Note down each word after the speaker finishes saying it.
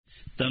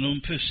Det er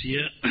noen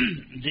pussige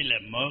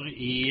dilemmaer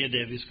i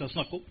det vi skal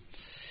snakke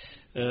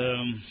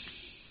om.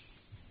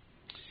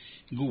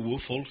 Gode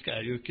folk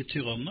er jo ikke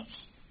tyranner,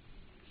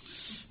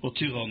 og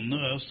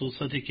tyranner er stort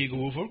sett ikke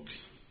gode folk.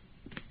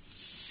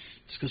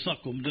 Vi skal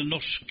snakke om det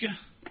norske,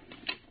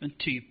 men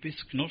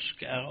typisk norsk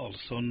er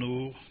altså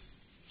noe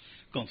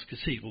ganske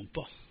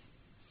siderumpa.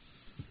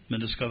 Men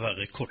det skal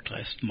være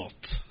kortreist mat.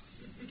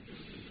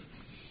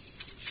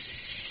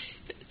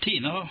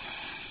 Tina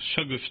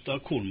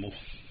Shagufta Kolmo.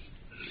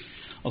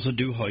 Altså,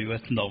 du har jo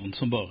et navn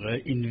som bare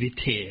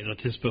inviterer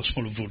til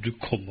spørsmålet hvor du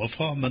kommer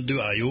fra, men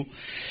du er jo,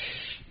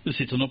 du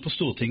sitter nå på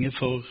Stortinget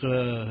for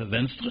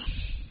Venstre.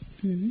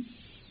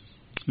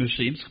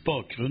 Muslimsk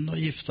bakgrunn og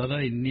gifta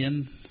deg inn i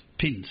en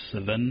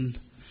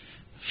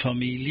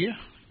pinsevennfamilie.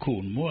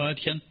 Kolmo er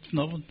et kjent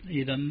navn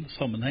i den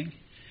sammenheng.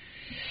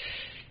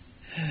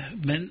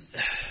 Men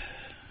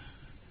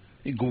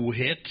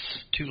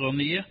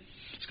godhetstyranniet,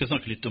 skal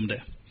snakke litt om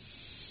det.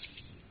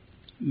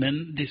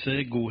 Men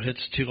disse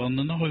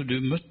godhetstyrannene har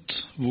du møtt.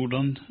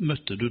 Hvordan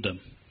møtte du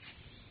dem?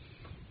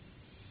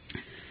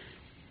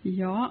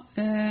 Ja,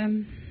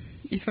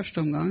 i første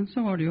omgang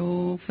så var det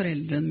jo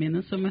foreldrene mine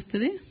som møtte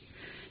de.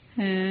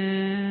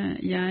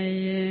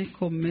 Jeg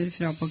kommer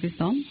fra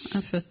Pakistan,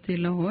 er født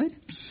i Lahore,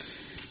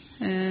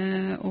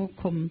 og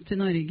kom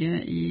til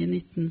Norge i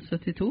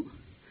 1972.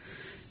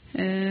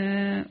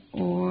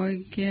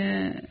 Og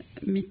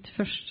mitt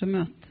første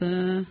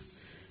møte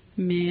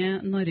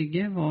med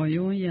Norge var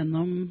jo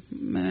gjennom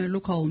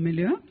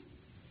lokalmiljøet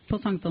på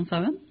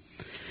Sankthanshaugen.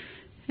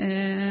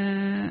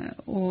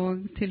 Og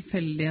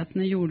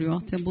tilfeldighetene gjorde jo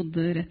at jeg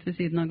bodde rett ved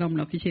siden av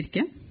Gamlaker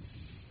kirke.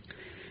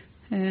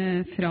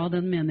 Fra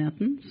den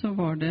menigheten så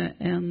var det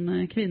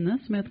en kvinne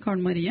som het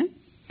Karen Marie.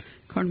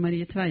 Karen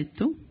Marie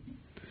Tveito.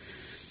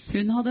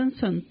 Hun hadde en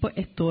sønn på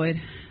 1 år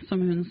som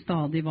hun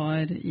stadig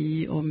var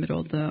i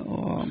området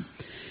og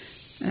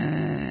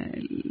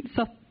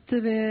satt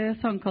ved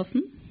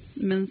sandkassen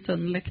mens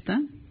sønnen lekte.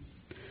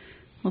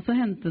 Og så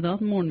hendte det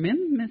at moren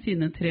min med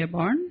sine 3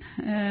 barn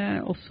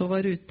også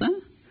var ute.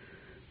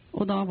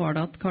 Og da var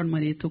det at Karen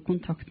Marie tok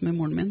kontakt med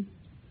moren min.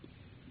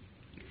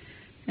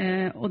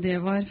 Og det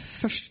var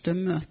første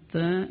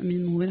møte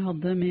min mor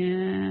hadde med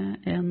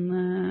en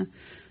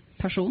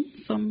person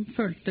som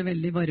følte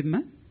veldig varme.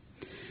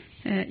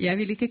 Jeg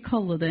vil ikke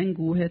kalle det en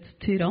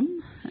godhetstyrann.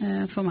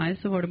 For meg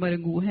så var det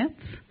bare godhet.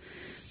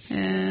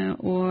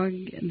 Og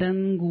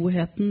den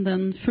godheten,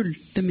 den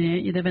fulgte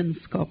med i det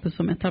vennskapet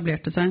som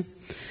etablerte seg.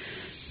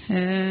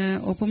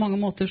 Og på mange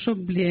måter så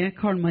ble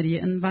Karen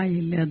Marie en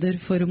veileder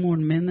for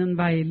moren min, en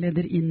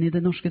veileder inn i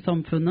det norske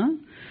samfunnet,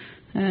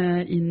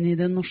 inn i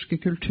den norske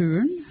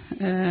kulturen.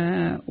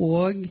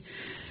 Og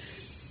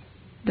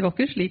det var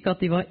ikke slik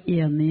at de var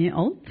enige i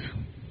alt,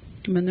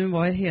 men hun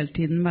var hele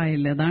tiden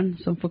veilederen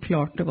som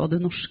forklarte hva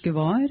det norske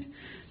var,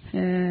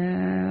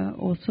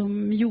 og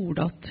som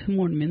gjorde at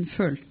moren min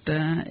følte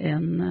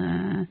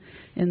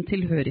en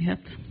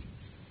tilhørighet.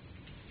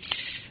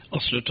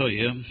 Asle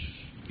Toje,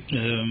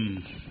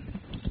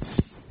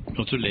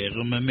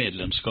 gratulerer med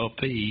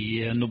medlemskapet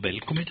i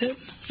Nobelkomiteen.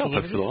 Ja,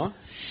 takk skal du ha.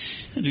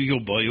 Du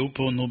jobber jo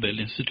på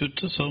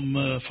Nobelinstituttet som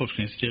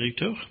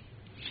forskningsdirektør,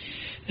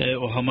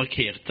 og har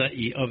markert deg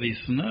i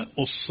avisene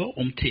også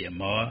om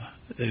temaet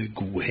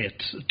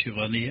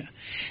godhetstyranniet.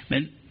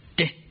 Men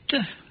dette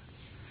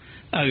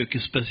er jo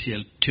ikke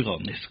spesielt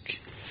tyrannisk.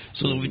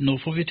 Så nå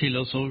får vi til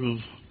å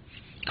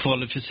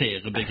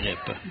kvalifisere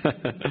begrepet.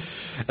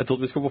 Jeg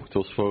tror vi skal vokte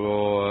oss for å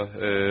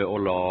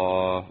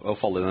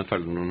falle i den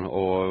fellen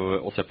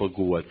og se på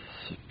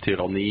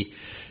godhetstyranni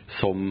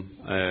som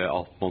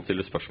at man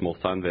stiller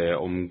spørsmålstegn ved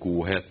om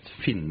godhet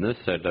finnes,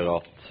 eller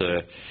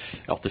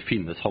at det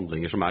finnes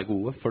handlinger som er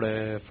gode, for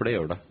det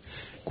gjør det.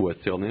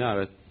 Godhetstyranni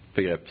er et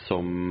begrep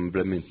som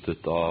ble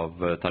myntet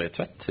av Terje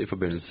Tvedt i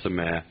forbindelse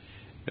med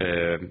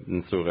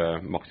den store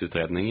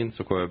maktutredningen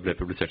som ble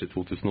publisert i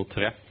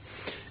 2003.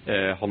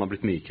 Han har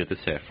blitt mye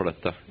kritisert for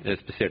dette,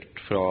 spesielt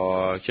fra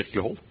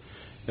kirkelig hold.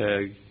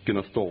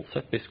 Gunnar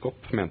Stålsett,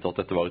 biskop, mente at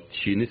dette var et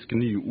kynisk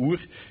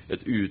nyord,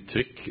 et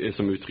uttrykk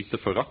som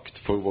uttrykte forakt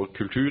for vår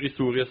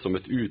kulturhistorie, som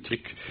et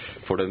uttrykk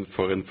for en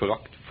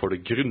forakt for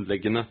det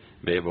grunnleggende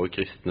ved vår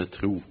kristne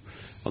tro.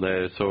 Og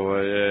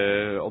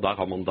der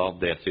har man da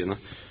det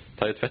synet.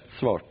 Terje Tvedt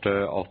svarte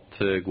at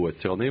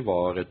godhetstyranni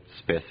var et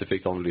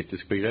spesifikt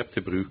analytisk begrep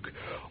til bruk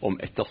om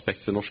et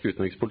aspekt ved norsk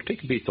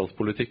utenrikspolitikk,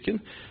 bistandspolitikken,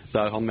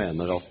 der han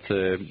mener at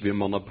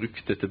man har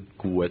brukt dette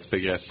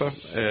godhetsbegrepet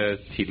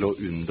til å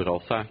unndra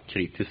seg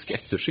kritisk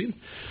ettersyn,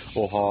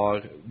 og har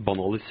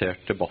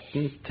banalisert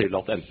debatten til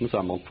at enten så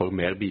er man for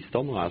mer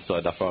bistand, og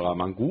derfor er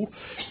man god,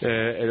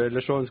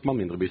 eller så ønsker man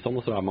mindre bistand,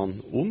 og så er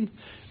man ond,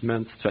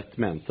 mens Tvedt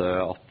mente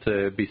at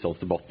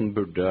bistandsdebatten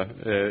burde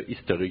i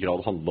større grad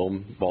handle om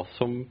hva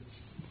som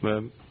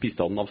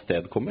bistanden av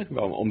sted kommer,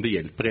 om det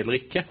hjelper eller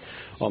ikke.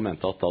 Og han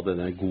mente at da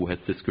denne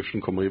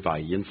godhetsdiskursen kommer i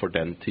veien for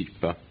den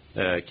type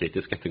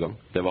kritisk ettergang.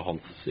 Det var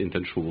hans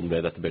intensjon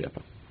ved dette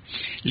begrepet.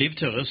 Liv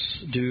Tørres,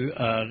 du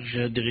er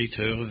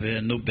direktør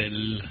ved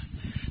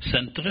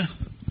Nobelsenteret,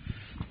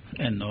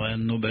 enda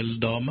en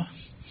Nobeldame.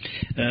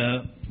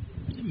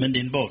 Men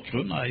din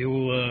bakgrunn jo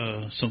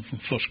som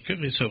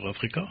forsker i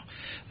Sør-Afrika,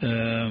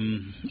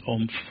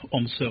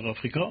 om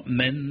Sør-Afrika,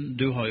 men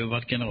du har jo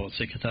vært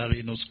generalsekretær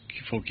i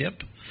Norsk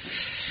Folkehjelp,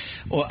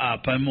 og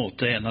på en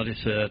måte en av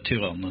disse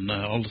tyrannene,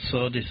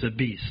 altså disse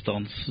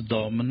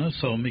bistandsdamene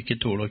som ikke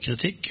tåler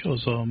kritikk, og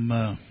som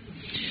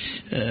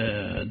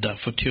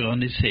derfor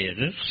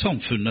tyranniserer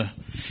samfunnet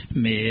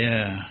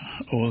med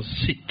å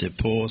sitte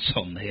på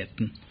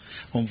sannheten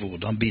om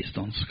hvordan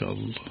bistand skal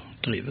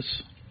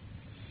drives.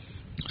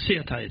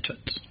 Sier Terje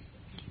Tvedt,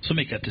 som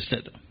ikke til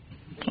stede.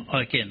 Han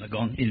har ikke en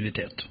gang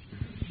invitert.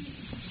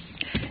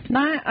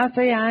 Nei,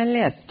 altså jeg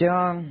leste jo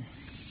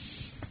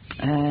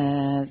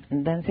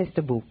den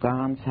siste boka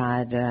hans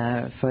her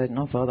for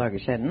noen få dager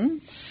siden.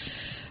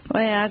 Og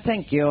jeg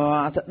tenker jo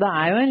at det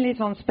jo en litt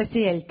sånn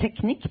spesiell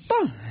teknikk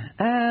da,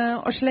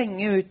 å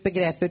slenge ut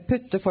begreper,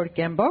 putte folk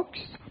i en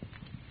boks,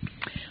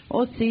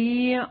 og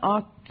si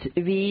at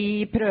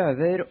vi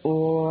prøver å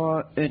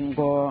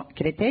unngå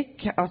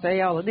kritikk. Altså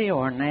i alle de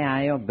årene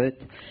jeg jobbet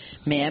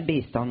med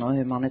bistand og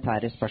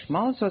humanitære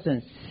spørsmål, så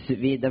synes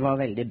vi det var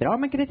veldig bra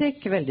med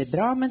kritikk, veldig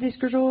bra med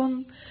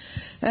diskusjon.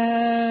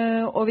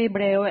 Og vi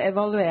ble jo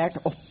evaluert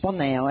opp og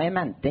ned, og jeg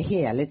mente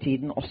hele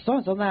tiden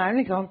også. Så det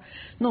liksom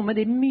noe med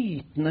de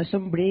mytene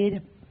som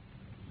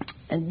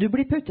du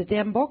blir puttet i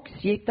en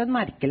boks, gitt en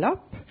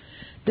merkelapp.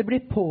 Det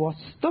blir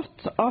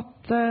påstått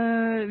at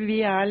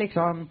vi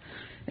liksom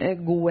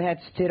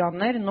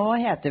godhetstyranner. Nå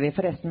heter vi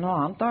forresten noe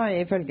annet da,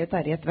 ifølge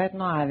Terje Tvedt.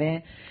 Nå vi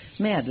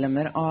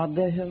medlemmer av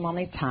det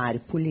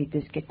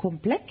humanitærpolitiske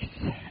kompleks.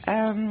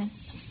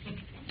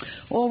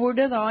 Og hvor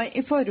det da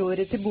i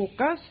forordet til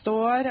boka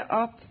står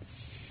at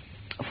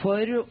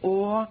for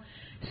å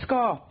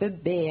skape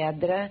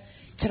bedre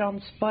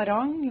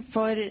transparent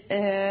for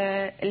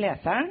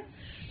leseren,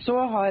 så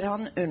har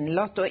han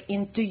unnlatt å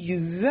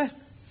intervjue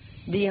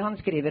de han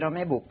skriver om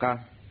i boka.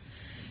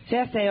 Så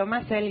jeg ser jo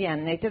meg selv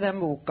gjengitt i den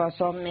boka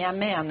som jeg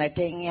mener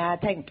ting, jeg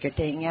tenker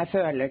ting, jeg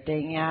føler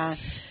ting, jeg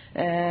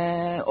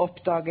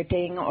oppdager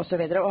ting, og så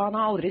videre. Og han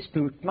har aldri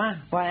spurt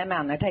meg hva jeg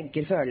mener,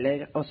 tenker,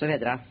 føler, og så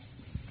videre.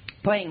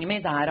 Poenget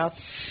mitt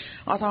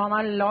at han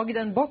har lagd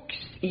en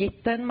boks,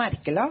 gitt en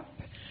merkelapp,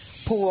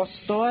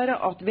 påstår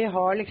at vi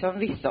har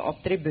liksom visse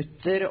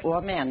attributter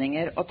og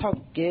meninger og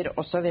tanker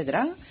og så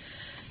videre.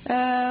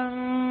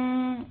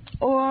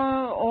 Og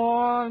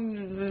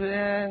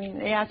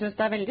jeg synes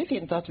det veldig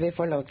fint at vi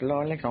får lov til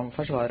å liksom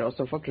forsvare oss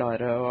og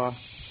forklare, og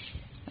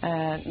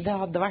det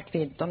hadde vært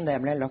fint om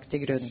det ble lagt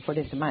til grunn for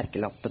disse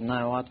merkelappene,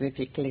 og at vi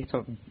fikk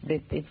liksom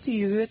blitt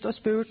intervjuet og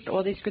spurt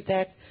og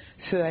diskutert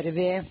før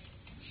vi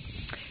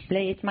ble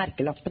gitt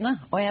merkelappene.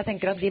 Og jeg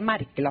tenker at de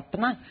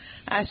merkelappene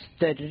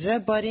større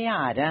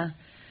barriere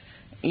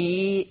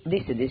i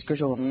disse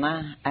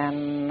diskusjonene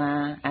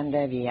enn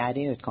det vi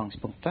i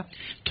utgangspunktet.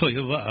 Torje,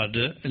 hva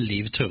det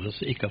Liv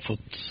Tørres ikke har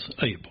fått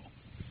øye på?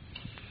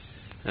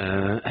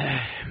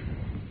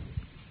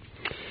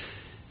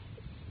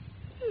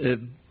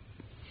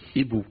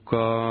 I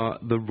boka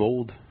The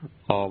Road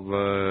av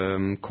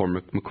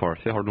Cormac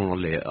McCarthy, har noen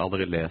av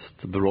dere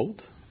lest The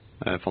Road?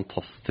 En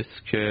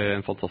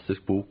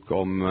fantastisk bok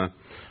om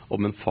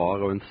en far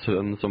og en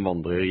sønn som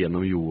vandrer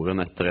gjennom jorden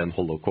etter en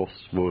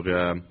holocaust hvor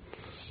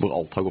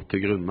alt har gått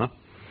til grunne.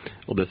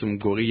 Og det som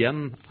går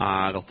igjen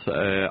at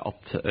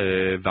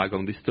hver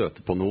gang de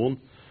støter på noen,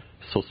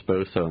 så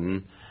spør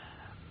sønnen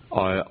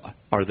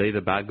are they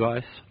the bad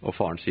guys? Og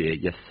faren sier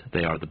yes,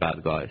 they are the bad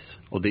guys.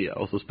 Og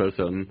så spør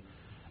sønnen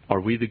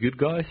are we the good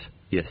guys?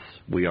 Yes,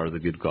 we are the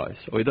good guys.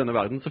 Og i denne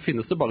verden så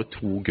finnes det bare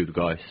to good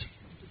guys,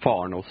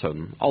 faren og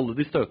sønnen. Alle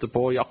de støter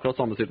på i akkurat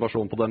samme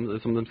situasjon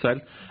som dem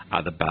selv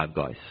the bad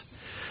guys.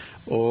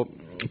 Og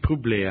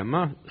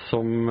problemet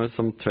som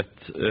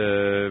Tvedt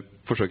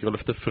forsøker å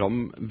løfte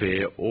fram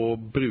ved å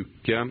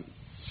bruke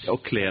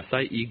og kle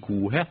seg i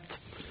godhet,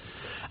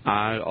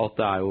 at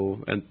det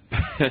jo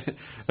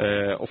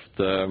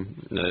ofte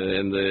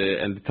en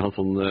litt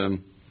sånn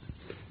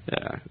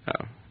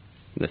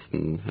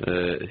nesten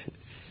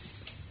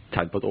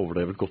tegn på et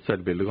overdrevet godt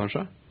selvbilde,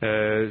 kanskje.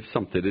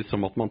 Samtidig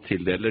som at man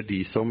tildeler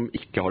de som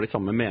ikke har de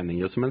samme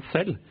meninger som en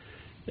selv,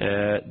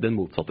 den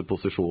motsatte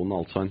posisjonen,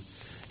 altså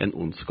en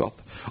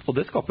ondskap. Og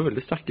det skaper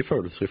veldig sterke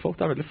følelser i folk.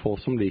 Det veldig få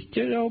som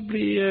liker å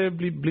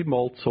bli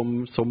malt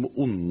som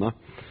onde.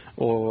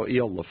 Og i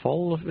alle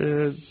fall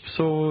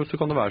så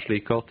kan det være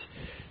slik at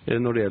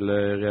når det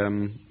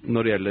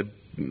gjelder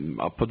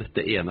på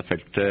dette ene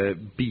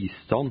feltet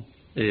bistand,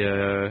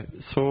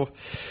 så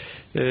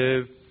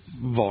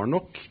var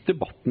nok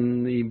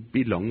debatten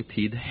i lang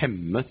tid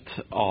hemmet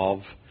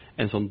av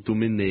en sånn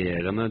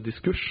dominerende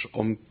diskurs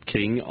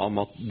omkring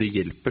om at det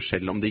hjelper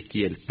selv om det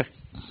ikke hjelper.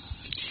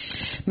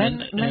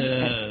 Men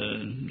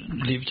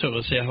Liv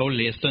Tørres, jeg har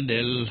lest en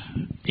del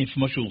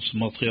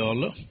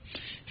informasjonsmateriale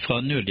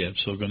fra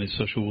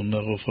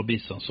nødhjelpsorganisasjoner og fra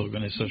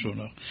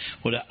bistandsorganisasjoner,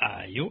 og det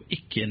jo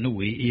ikke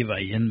noe i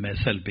veien med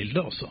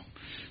selvbildet, altså.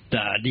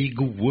 Det de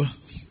gode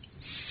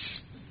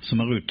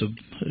som ute og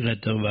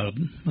redder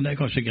verden. Men det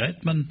kanskje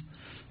greit, men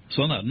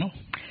sånn det nå.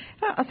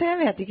 Altså, jeg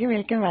vet ikke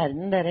hvilken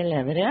verden dere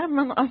lever i,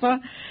 men altså,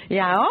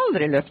 jeg har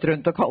aldri løpt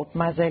rundt og kalt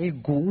meg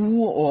selv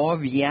god, og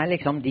vi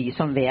liksom de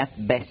som vet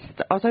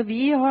best. Altså,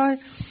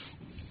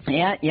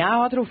 jeg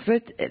har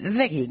truffet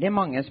veldig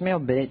mange som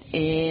jobber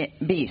i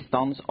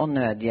bistands- og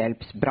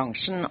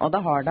nødhjelpsbransjen, og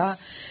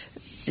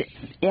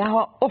jeg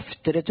har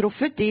oftere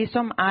truffet de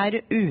som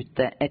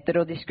ute etter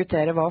å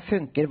diskutere hva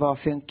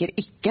funker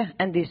ikke,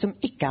 enn de som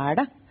ikke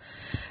det.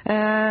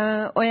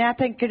 Og jeg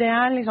tenker det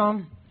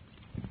liksom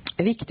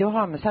viktig å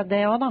ha med seg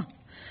det også da.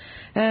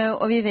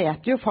 Og vi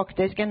vet jo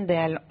faktisk en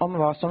del om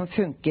hva som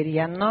funker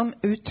gjennom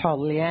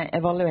utallige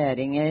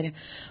evalueringer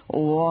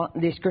og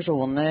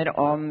diskusjoner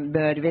om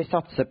bør vi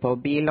satse på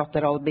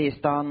bilateral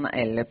bistand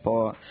eller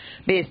på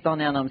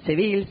bistand gjennom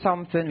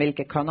sivilsamfunn,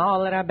 hvilke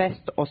kanaler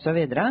best og så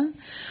videre.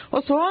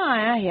 Og så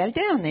jeg helt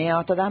enig i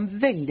at det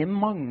veldig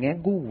mange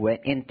gode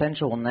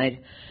intensjoner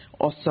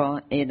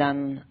også i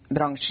den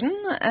bransjen.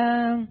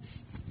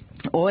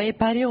 Og i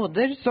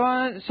perioder så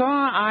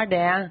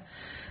det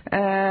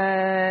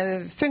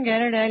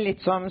fungerer det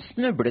litt som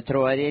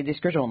snubletråder i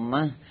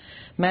diskusjonene.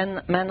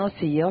 Men å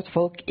si at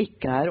folk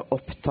ikke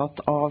opptatt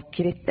av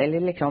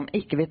eller liksom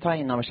ikke vil ta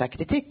inn over seg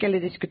kritikk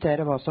eller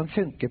diskutere hva som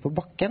funker på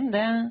bakken,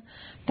 det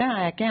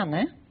jeg ikke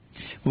enig i.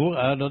 Hvor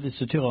da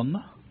disse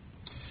tyrannene?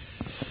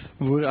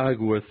 Hvor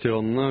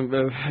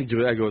godhetstyrannene?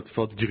 Jeg går ut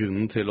for at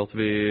grunnen til at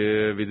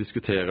vi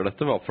diskuterer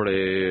dette var fordi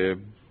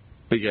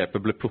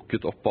begrepet ble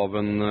plukket opp av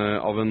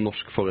en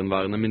norsk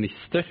forhenværende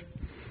minister.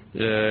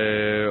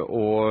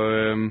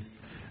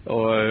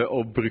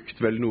 Og brukt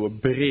vel noe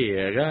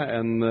bredere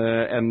enn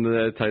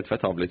Terje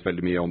Tvedt har blitt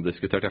veldig mye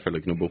omdiskutert. Jeg føler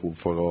ikke noe behov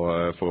for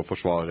å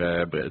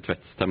forsvare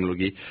Tvedts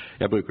terminologi.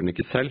 Jeg bruker den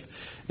ikke selv.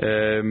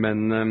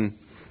 Men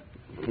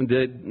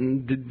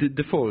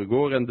det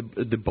foregår en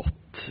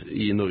debatt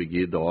i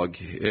Norge i dag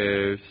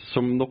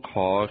som nok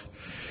har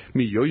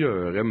mye å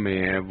gjøre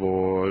med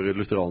vår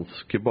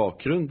lutheranske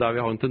bakgrunn, der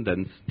vi har en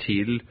tendens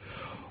til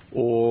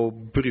å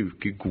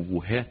bruke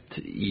godhet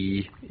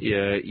i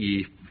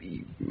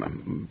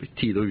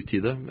tide og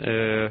utide,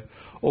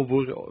 og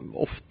hvor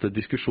ofte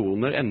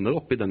diskusjoner ender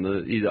opp i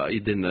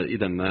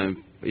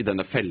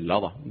denne fella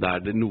da,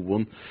 der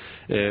noen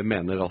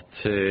mener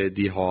at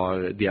de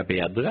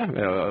bedre,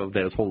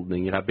 deres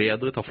holdninger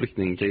bedre, tar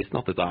flyktningkrisen,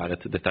 at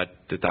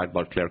dette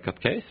bare clear cut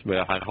case,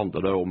 her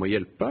handler det om å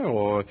hjelpe,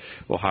 og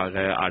her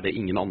det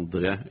ingen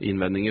andre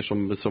innvendinger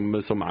som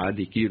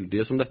like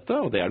gyldige som dette,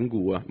 og det den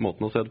gode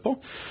måten å se det på.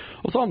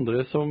 Og så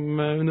andre som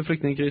under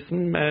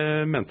flyktningkrisen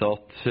mente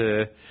at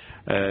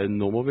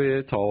nå må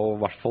vi ta og i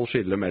hvert fall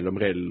skille mellom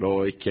reelle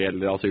og ikke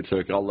reelle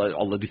asylsøkere,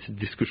 alle disse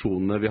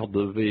diskusjonene vi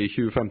hadde i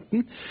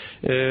 2015,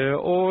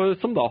 og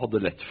som da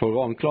hadde lett for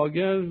å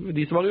anklage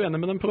de som var uenige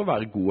med dem for å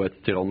være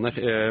godhetstyranner.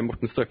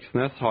 Morten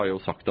Støksnes har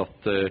jo sagt at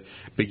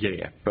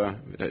begrepet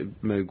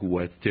med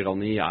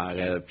godhetstyranni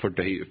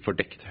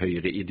fordekt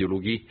høyre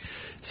ideologi,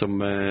 som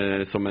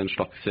en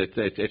slags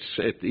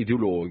et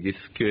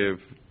ideologisk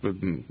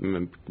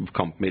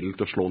kampmiddel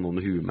til å slå noen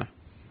i huet med.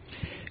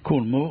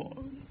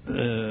 Kornmo,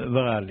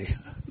 vær ærlig.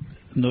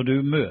 Når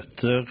du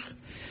møter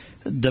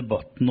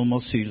debatten om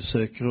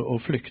asylsøkere og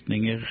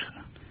flyktninger,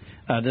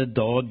 det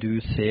da du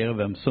ser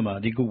hvem som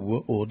de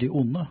gode og de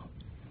onde?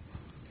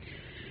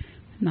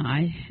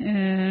 Nei.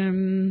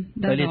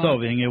 Det litt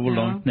avhengig av hvor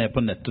langt ned på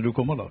nettet du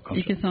kommer da,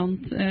 kanskje. Ikke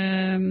sant.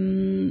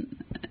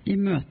 I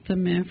møte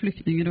med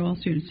flyktninger og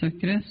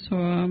asylsøkere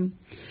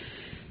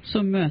så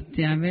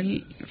møter jeg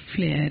vel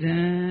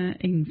flere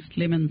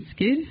engstelige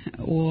mennesker,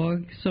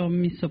 og som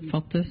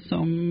misoppfattes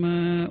som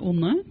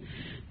onde.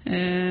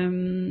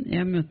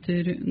 Jeg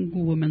møter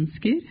gode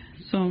mennesker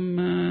som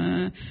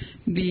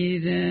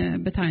blir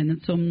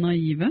betegnet som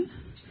naive.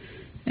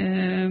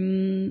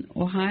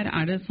 Og her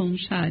det sånn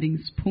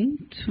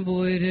skjæringspunkt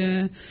hvor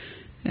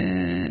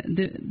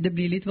det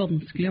blir litt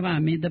vanskelig å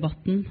være med i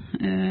debatten.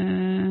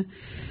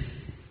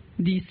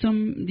 De som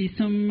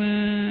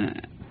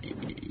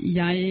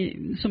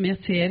jeg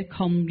ser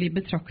kan bli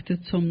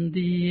betraktet som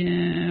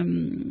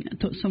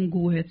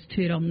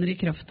godhetstyranner i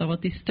kraft av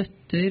at de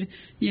støtter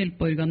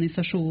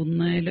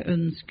hjelpeorganisasjonene eller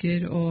ønsker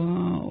å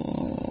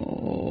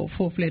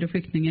få flere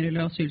flyktninger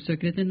eller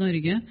asylsøkere til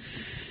Norge.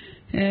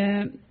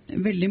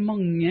 Veldig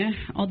mange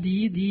av at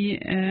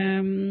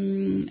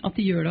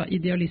de gjør det av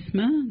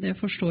idealisme, det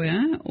forstår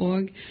jeg,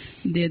 og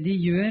det de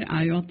gjør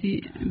jo at de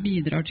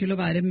bidrar til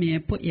å være med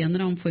på en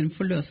eller annen form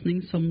for løsning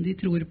som de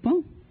tror på.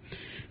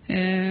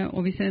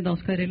 Og hvis jeg da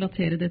skal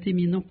relatere det til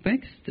min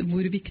oppvekst,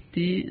 hvor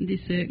viktig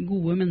disse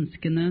gode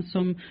menneskene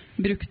som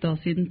brukte av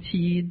sin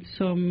tid,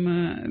 som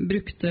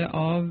brukte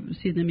av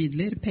sine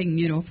midler,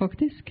 penger også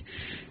faktisk,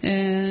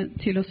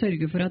 til å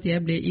sørge for at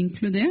jeg ble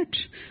inkludert,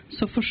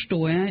 så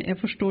forstår jeg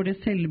forstår det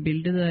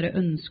selvbildet, det der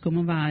ønsket om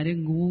å være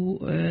god,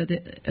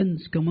 det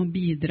ønsket om å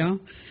bidra.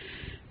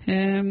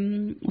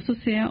 Og så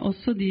ser jeg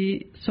også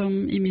de som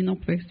i min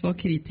oppvekst var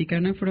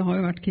kritikerne, for det har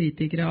jo vært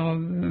kritikere av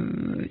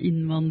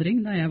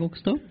innvandring da jeg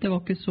vokste opp. Det var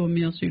ikke så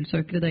mye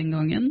asylsøkere den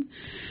gangen.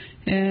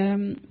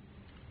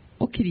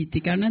 Og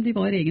kritikerne, de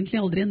var egentlig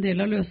aldri en del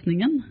av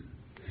løsningen.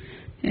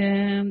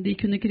 De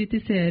kunne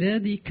kritisere,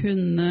 de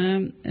kunne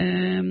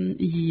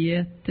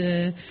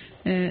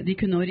de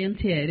kunne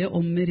orientere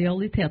om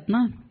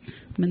realitetene,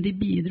 men de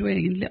bidro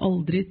egentlig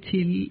aldri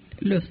til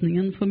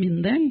løsningen for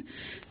min del.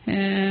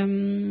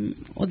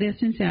 Og det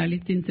synes jeg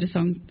litt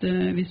interessant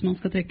hvis man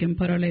skal trekke en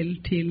parallell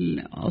til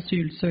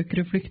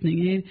asylsøkere,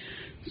 flyktninger,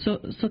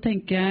 så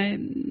tenker jeg,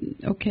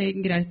 ok,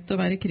 greit å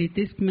være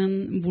kritisk,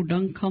 men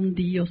hvordan kan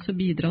de også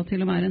bidra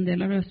til å være en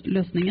del av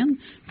løsningen?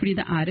 Fordi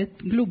det et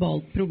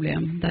globalt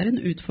problem, det en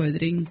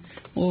utfordring,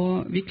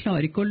 og vi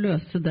klarer ikke å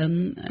løse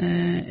den,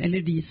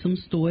 eller de som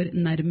står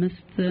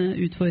nærmest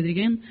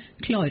utfordringen,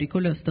 klarer ikke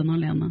å løse den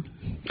alene.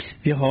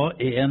 Vi har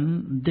en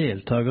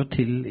deltaker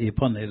til i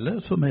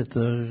panelet som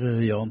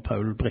heter Jan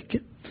Paul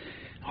Brekke.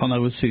 Han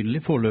usynlig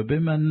foreløpig,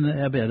 men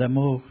jeg ber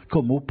dem å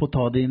komme opp og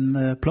ta din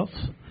plass.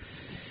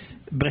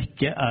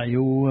 Brekke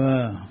jo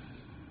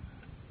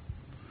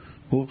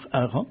hvor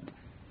han?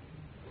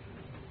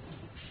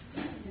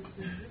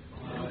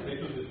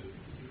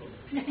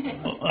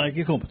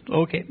 Ikke kommet.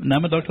 Ok, nei,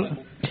 men da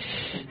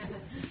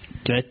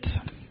greit.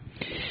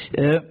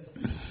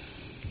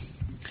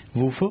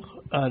 Hvorfor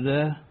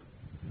det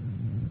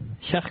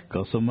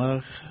kirka som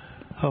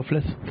har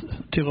flest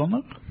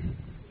tyranner?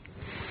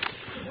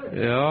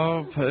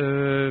 Ja,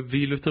 vi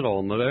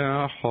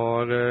lutheranere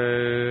har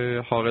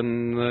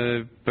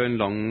en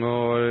lang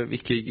og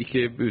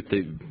ikke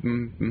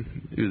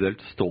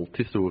udelt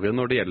stolt historie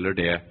når det gjelder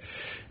det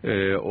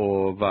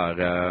å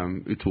være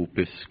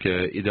utopiske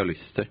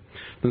idealister.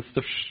 Den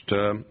største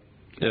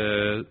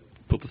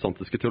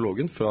protestantiske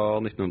teologen fra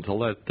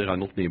 1900-tallet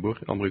Reinhold Niebuhr,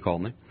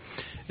 amerikaner.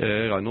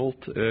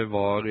 Reinhold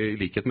var i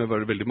likhet med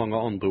veldig mange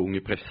andre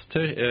unge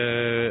prester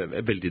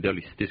veldig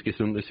idealistisk i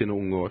sine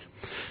unge år.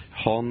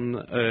 Han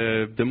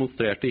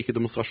demonstrerte ikke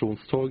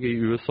demonstrasjonstog i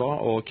USA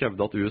og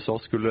krevde at USA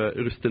skulle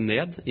ruste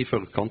ned i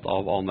forkant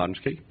av 2.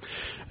 verdenskrig.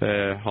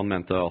 Han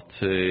mente at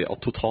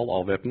total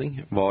avvæpning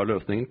var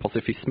løsningen,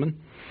 pasifismen,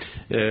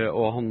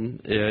 og han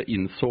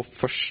innså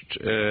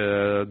først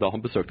da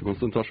han besøkte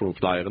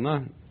konsentrasjonsleirene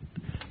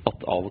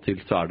at av og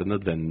til så det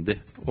nødvendig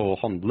å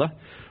handle,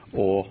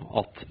 og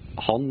at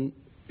han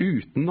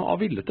uten å ha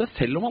villet det,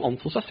 selv om han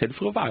anså seg selv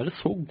for å være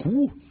så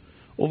god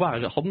og ha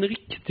den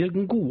riktige,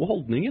 den gode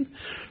holdningen,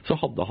 så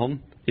hadde han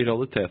i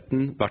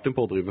realiteten vært en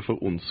pådriver for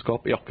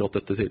ondskap i akkurat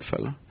dette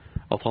tilfellet.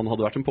 At han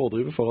hadde vært en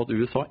pådriver for at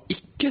USA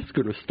ikke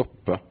skulle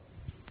stoppe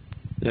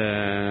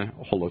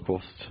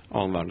holocaust,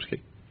 2.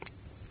 verdenskrig.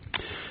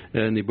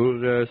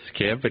 Niebuhr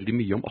skrev veldig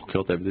mye om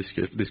akkurat det vi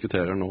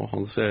diskuterer nå,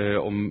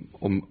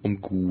 om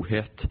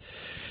godhet.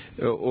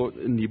 Og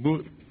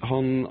Niebuhr,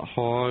 han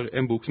har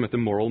en bok som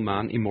heter Moral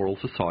Man, Immoral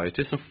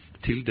Society, som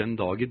til den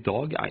dag i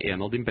dag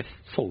en av de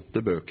best solgte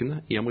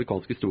bøkene i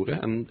amerikansk historie,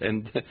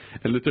 en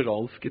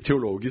lutheransk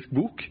teologisk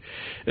bok.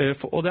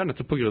 Og det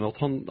nettopp på grunn av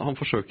at han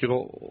forsøker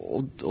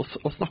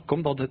å snakke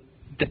om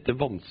dette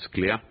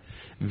vanskelige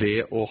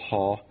ved å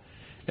ha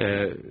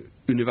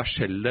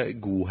universelle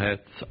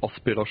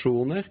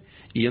godhetsaspirasjoner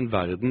i en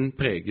verden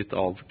preget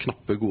av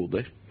knappe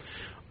goder.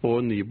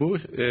 Og Niebuhr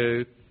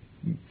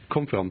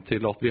kom fram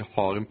til at vi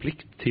har en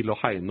plikt til å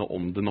hegne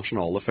om det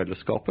nasjonale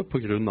fellesskapet på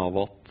grunn av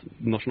at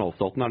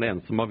nasjonalstaten det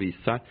eneste som har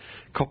vist seg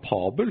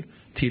kapabel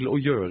til å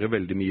gjøre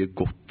veldig mye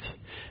godt.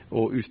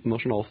 Og uten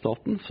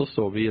nasjonalstaten så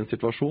står vi i en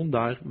situasjon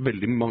der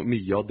veldig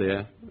mye av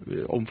det,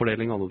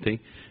 omfordeling og andre ting,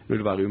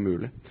 vil være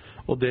umulig.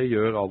 Og det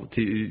gjør det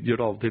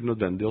av og til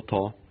nødvendig å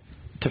ta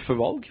tøffe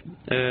valg,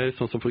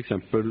 sånn som for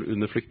eksempel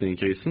under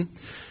flyktningkrisen.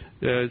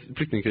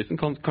 Flyktningkrisen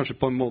kan kanskje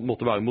på en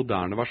måte være en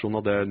moderne versjon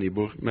av det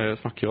Niebuhr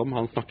snakker om.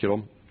 Han snakker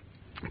om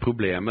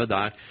problemet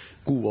der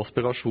gode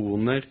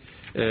aspirasjoner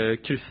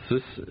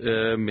krysses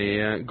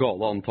med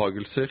gale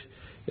antagelser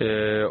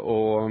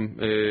og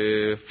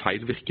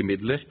feil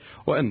virkemidler,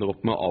 og ender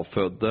opp med å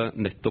avføde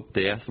nettopp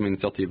det som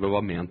initiativet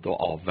var ment å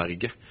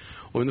avverge.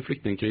 Og under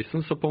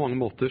flyktningkrisen så på mange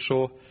måter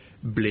så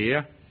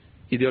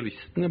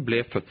idealistene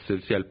ble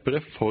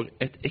fødselshjelpere for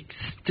et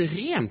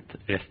ekstremt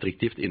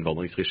restriktivt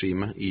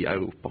innvandringsregime i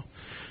Europa.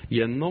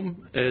 Gjennom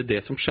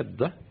det som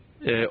skjedde,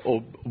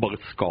 og bare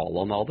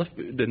skalaen av det,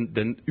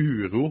 den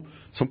uro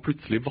som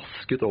plutselig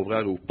vasket over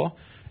Europa.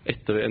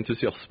 Etter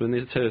entusiasmen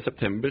i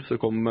september så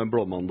kom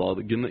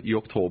blåmandagen i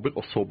oktober,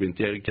 og så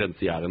begynte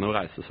grensegjerdene å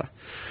reise seg.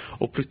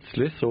 Og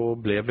plutselig så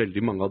ble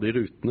veldig mange av de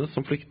rutene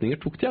som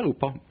flyktninger tok til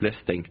Europa, ble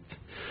stengt.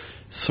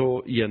 Så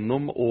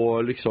gjennom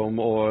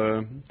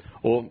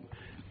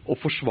å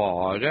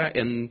forsvare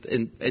en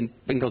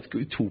ganske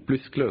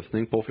utopisk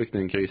løsning på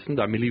flyktningkrisen,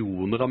 der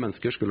millioner av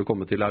mennesker skulle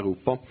komme til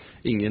Europa,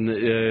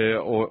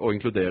 og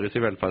inkluderes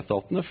i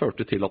velferdsstatene,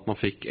 førte til at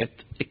man fikk et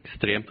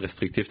ekstremt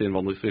restriktivt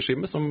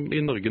innvandringsregime, som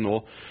i Norge nå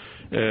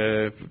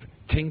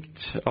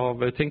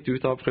tenkt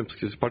ut av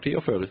Fremskrittspartiet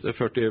og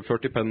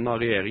ført i pennen av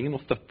regjeringen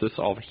og støttes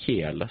av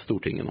hele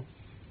Stortinget nå.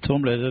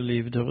 Sånn ble det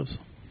Liv Døres.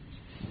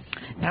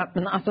 Ja,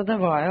 men altså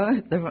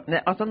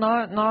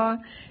nå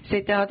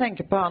sitter jeg og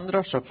tenker på han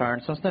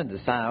drosjesjåføren som snudde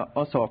seg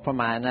og så på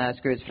meg når jeg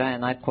skulle ut fra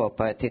NRK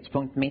på et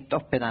tidspunkt midt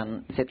oppi den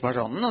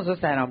situasjonen, og så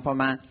ser han på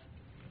meg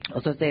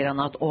Og så sier han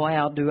at «Å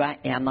ja, du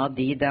en av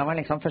de». Det var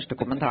liksom første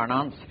kommentaren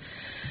hans.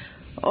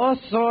 Og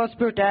så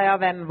spurte jeg,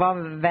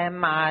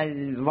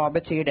 hva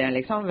betyr det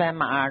liksom?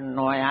 Hvem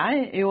nå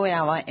jeg? Jo,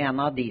 jeg var en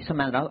av de som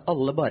mener at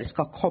alle bare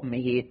skal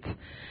komme hit.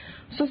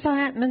 Så sa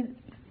jeg, men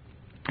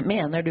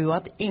mener du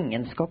at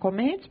ingen skal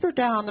komme hit?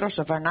 Spurte jeg han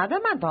drosjesjåføren. Nei,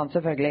 det mente han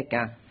selvfølgelig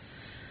ikke.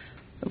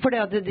 Fordi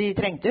at de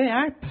trengte jo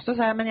hjelp. Så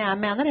sa jeg, men jeg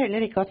mener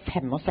heller ikke at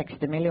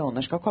 65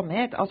 millioner skal komme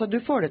hit. Altså, du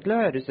får det til å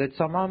høres ut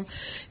som om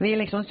vi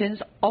liksom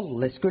synes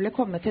alle skulle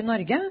komme til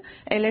Norge,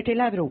 eller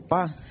til Europa.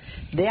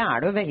 Det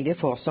det jo veldig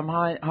få som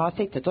har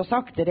sittet og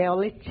sagt.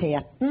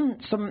 Realiteten,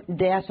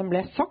 det som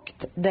ble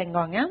sagt den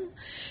gangen,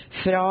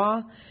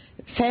 fra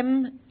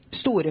 5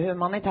 store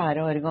humanitære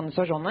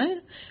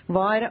organisasjoner,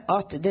 var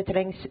at det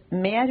trengs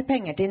mer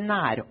penger til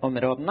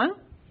nærområdene.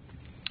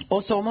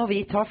 Og så må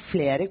vi ta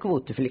flere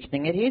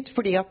kvoteflyktninger hit,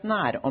 fordi at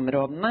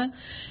nærområdene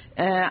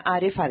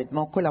i ferd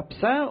med å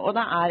kollapse, og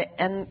det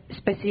en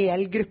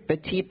spesiell gruppe,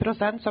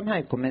 10%, som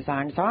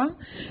høykommissæren sa,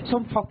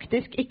 som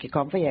faktisk ikke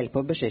kan få hjelp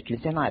og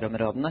beskyttelse i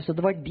nærområdene. Så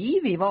det var de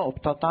vi var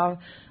opptatt av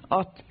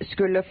at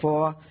skulle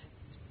få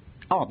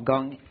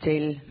adgang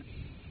til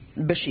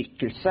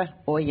beskyttelse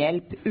og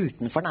hjelp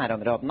utenfor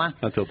nærområdene.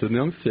 Jeg tror at du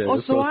nyanserer. Og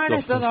så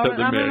dette da,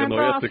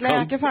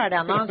 jeg ikke ferdig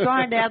ennå, så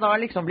det da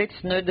liksom blitt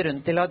snudd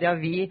rundt til at ja,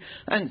 vi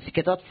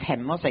ønsket at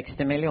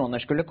 65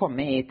 millioner skulle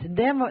komme hit.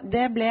 Det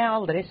ble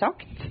aldri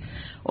sagt,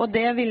 og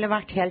det ville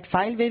vært helt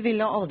feil. Vi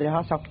ville aldri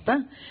ha sagt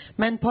det.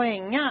 Men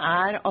poenget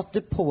at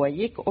det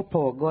pågikk og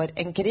pågår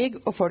en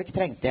krig, og folk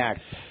trengte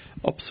hjelp.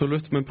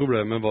 Absolutt, men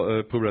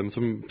problemet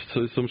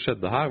som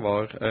skjedde her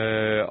var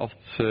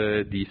at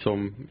de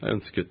som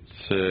ønsket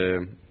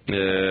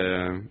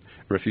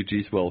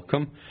Refugees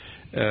Welcome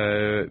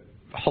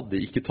hadde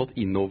ikke tatt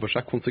inn over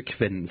seg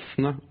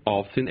konsekvensene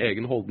av sin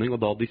egen holdning,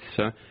 og da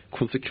disse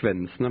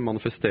konsekvensene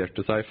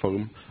manifesterte seg i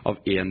form av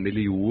 1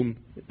 million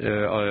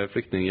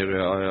flyktninger,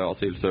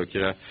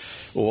 asylsøkere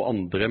og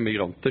andre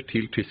migranter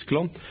til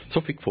Tyskland,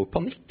 så fikk folk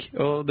panikk.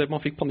 Og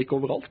man fikk panikk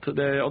overalt.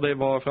 Og det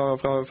var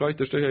fra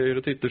ytterste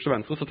høyre til ytterste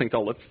venstre, så tenkte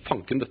alle,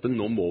 fanken dette,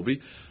 nå må vi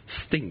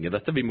stenge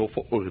dette, vi må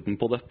få orden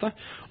på dette.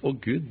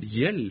 Og Gud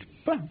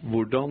hjelpe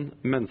hvordan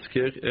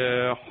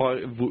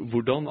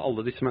hvordan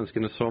alle disse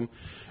menneskene som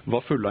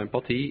var fulle av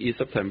empati i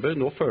september,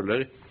 nå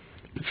føler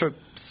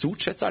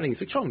stort sett det ingen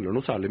som krangler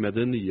noe særlig med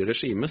det nye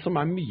regimet, som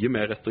mye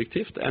mer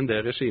restriktivt enn det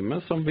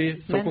regimet som vi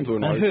som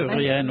kontoren har. Men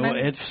hører jeg nå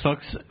et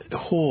slags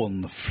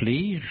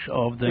hånflir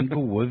av den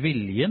gode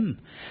viljen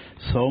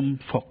som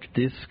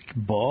faktisk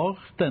bar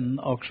den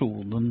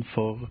aksjonen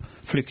for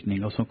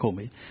flyktninger som kom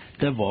inn.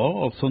 Det var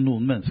altså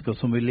noen mennesker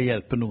som ville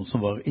hjelpe noen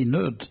som var i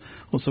nød,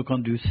 og så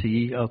kan du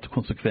si at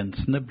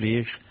konsekvensene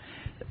blir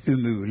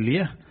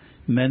umulige,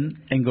 men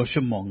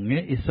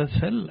engasjementet i seg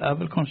selv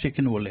vel kanskje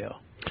ikke noe å le av.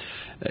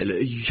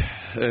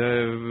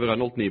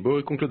 Reinhold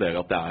Niebuhr konkluderer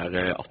at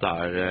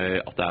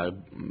det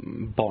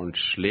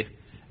barnslig.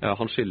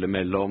 Han skiller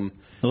mellom...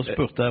 Nå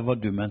spurte jeg hva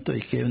du mente, og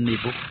ikke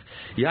Niebuhr.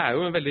 Jeg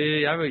jo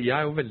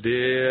veldig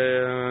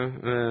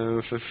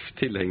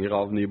tilhenger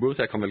av Niebuhr,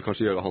 så jeg kan vel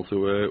kanskje gjøre hans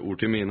ord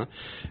til mine.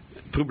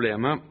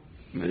 Problemet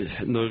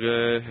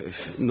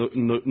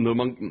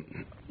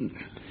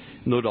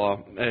når da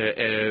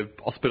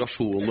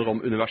aspirasjoner om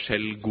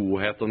universell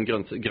godhet og den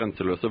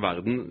grenseløse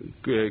verden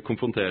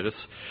konfronteres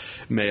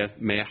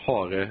med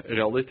harde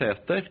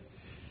realiteter,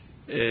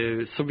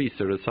 så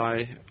viser det seg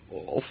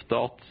ofte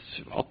at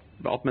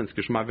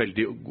mennesker som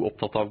veldig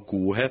opptatt av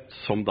godhet,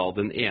 som da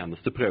den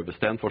eneste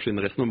prøvesten for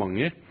sine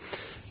resonementer,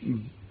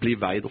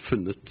 blir veid og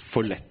funnet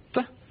for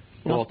lette.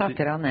 Nå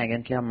snakker han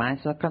egentlig om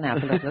meg, så kan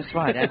jeg få lov til å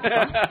svare.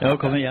 Ja,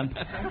 kom igjen.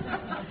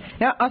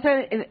 Ja, altså,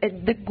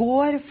 det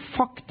går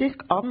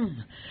faktisk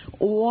an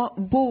å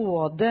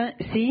både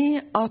si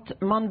at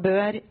man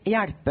bør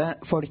hjelpe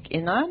folk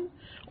i nød,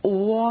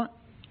 og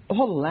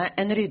holde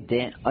en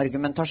ryddig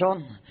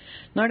argumentasjon.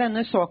 Når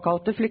denne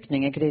såkalte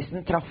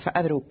flyktningekrisen traff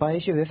Europa i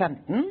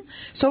 2015,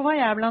 så var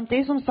jeg blant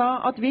de som sa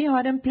at vi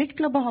har en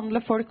plikt til å behandle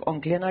folk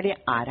ordentlig når de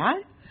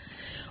her.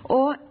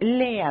 Og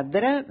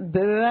ledere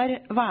bør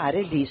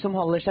være de som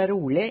holder seg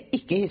rolig,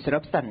 ikke hisser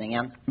opp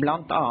stemningen.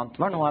 Blant annet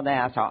var noe av det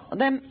jeg sa.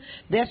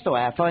 Det står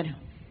jeg for.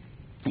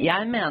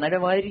 Jeg mener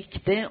det var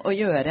riktig å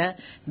gjøre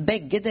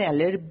begge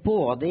deler,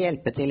 både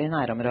hjelpe til i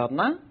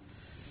nærområdene,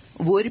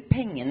 hvor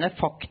pengene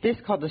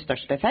faktisk hadde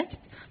størst effekt.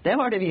 Det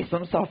var det vi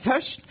som sa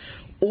først.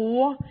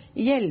 Og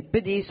hjelpe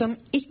de som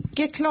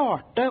ikke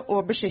klarte å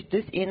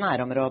beskyttes i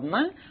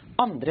nærområdene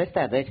andre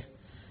steder.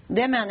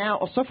 Det mener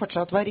jeg også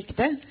fortsatt var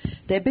riktig.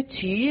 Det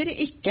betyr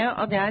ikke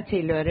at jeg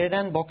tilhører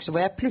en boks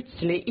hvor jeg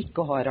plutselig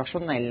ikke har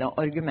rasjonelle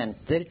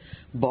argumenter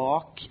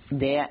bak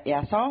det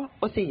jeg sa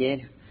og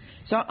sier.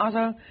 Så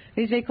altså,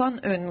 hvis vi kan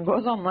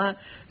unngå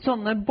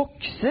sånne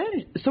bokser,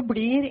 så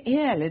blir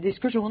hele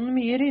diskusjonen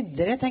mye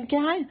ryddigere, tenker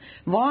jeg.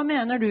 Hva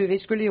mener du vi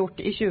skulle gjort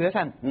i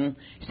 2015?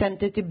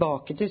 Sendt det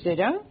tilbake til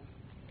Syria?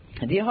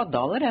 De hadde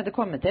allerede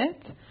kommet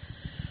hit.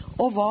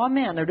 Og hva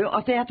mener du?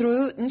 Altså, jeg tror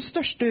jo den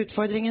største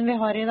utfordringen vi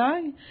har i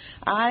dag,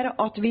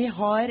 at vi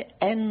har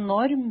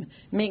enorm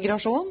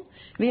migrasjon,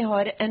 vi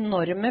har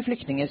enorme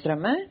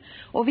flyktningestrømmer,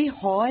 og vi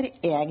har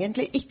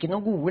egentlig ikke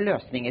noen gode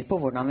løsninger på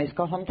hvordan vi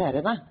skal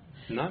håndtere det.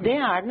 Det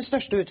den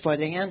største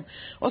utfordringen.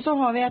 Og så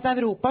har vi et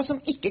Europa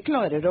som ikke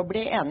klarer å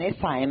bli enige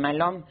seg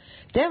imellom.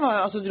 Det var,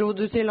 altså dro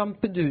du til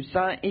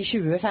Lampedusa i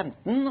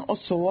 2015 og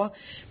så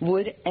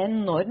hvor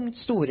enormt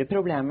store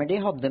problemer de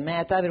hadde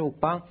med et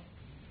Europa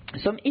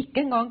som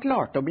ikke engang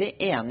klarte å bli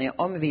enige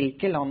om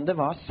hvilke land det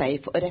var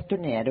safe å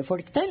returnere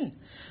folk til.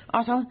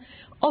 Altså,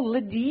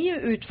 alle de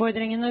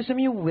utfordringene som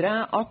gjorde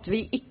at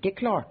vi ikke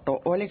klarte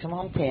å liksom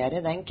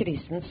håndtere den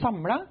krisen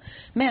samlet,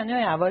 mener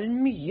jo jeg var en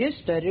mye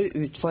større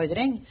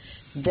utfordring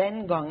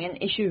den gangen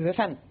i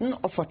 2015,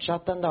 og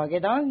fortsatt den dag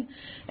i dag,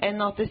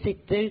 enn at det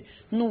sitter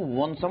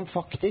noen som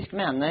faktisk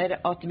mener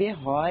at vi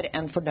har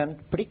en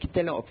fordømt plikt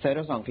til å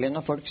oppføre oss ordentlig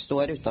når folk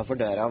står utenfor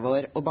døra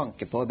vår og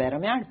banker på og ber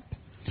om hjelp.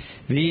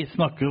 Vi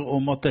snakker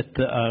om at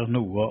dette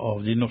noe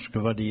av de norske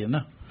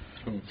verdiene,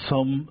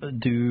 som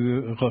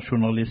du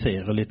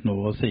rasjonaliserer litt nå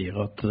og sier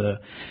at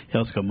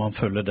ja, skal man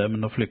følge dem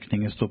når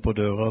flyktninger står på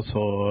døra,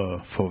 så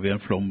får vi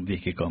en flom vi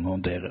ikke kan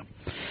håndtere.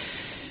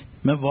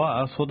 Men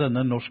hva så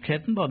denne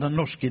norskheten da, den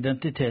norske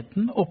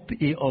identiteten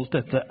oppi alt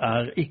dette?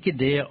 Ikke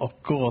det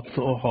akkurat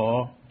å ha,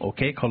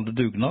 ok, kall det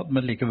dugnad,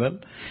 men likevel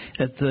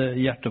et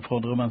hjerte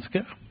for andre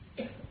mennesker?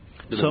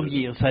 Som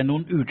gir seg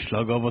noen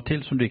utslag av og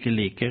til som du ikke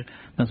liker,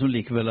 men som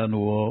likevel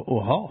noe å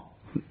ha.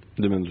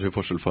 Du mener til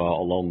forskjell fra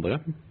alle andre?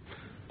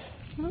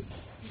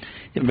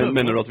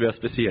 Mener du at vi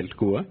spesielt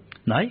gode?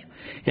 Nei,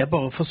 jeg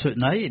bare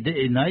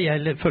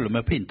jeg følger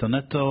med på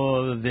internett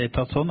og vet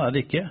at sånn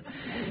det ikke.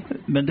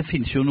 Men det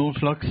finnes jo noen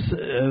slags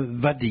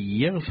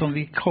verdier som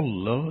vi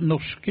kaller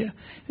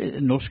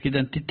norsk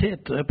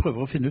identitet. Jeg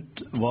prøver å finne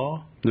ut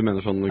hva... Du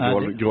mener sånn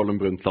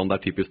Grålund Brundtland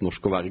typisk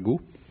norsk å være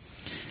god?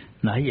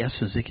 Nei, jeg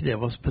synes ikke det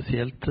var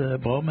spesielt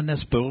bra, men jeg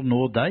spør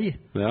nå deg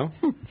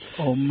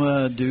om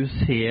du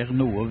ser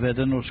noe ved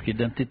den norske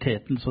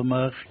identiteten som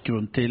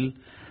grunn til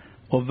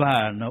å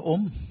verne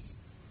om.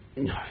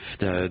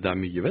 Det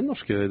mye ved den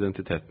norske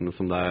identiteten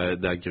som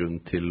det grunn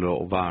til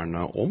å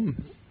verne om,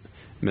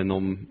 men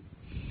om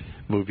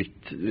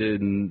hvorvidt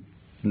den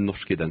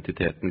norske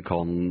identiteten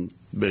kan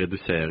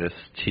reduseres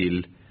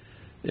til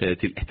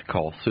et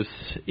kasus,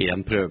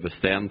 en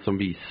prøvesten som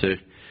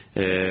viser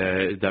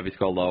der vi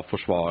skal da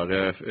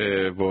forsvare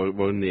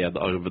våre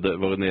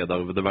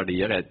nedarvede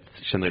verdier.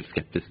 Generelt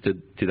skeptisk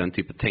til den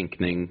type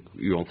tenkning,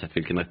 uansett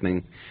hvilken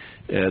retning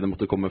det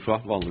måtte komme fra.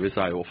 Vanligvis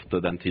jo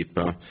ofte den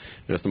type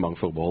resonemang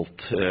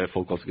forbeholdt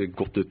folk ganske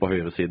godt ut på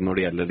høyresiden når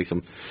det gjelder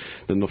liksom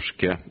den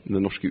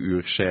norske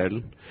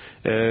ursjelen.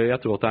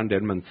 Jeg tror at det en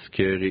del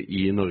mennesker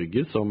i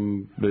Norge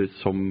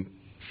som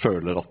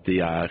føler at de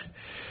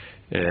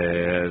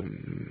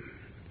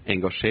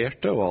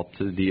engasjerte, og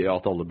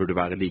at alle burde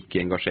være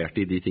like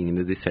engasjerte i de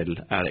tingene de selv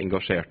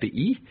engasjerte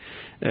i.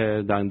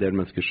 Det en del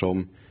mennesker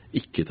som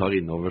ikke tar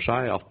inn over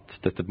seg at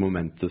dette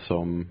momentet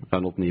som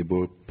Reinhold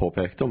Niebuhr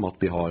påpekte om at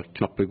vi har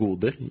knappe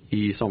goder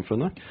i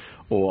samfunnet,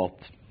 og at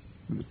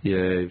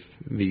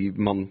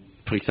man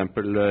for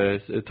eksempel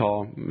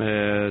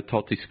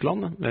ta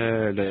Tyskland,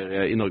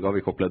 eller i Norge har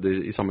vi ikke opplevd det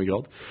i samme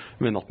grad,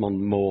 men at man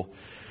må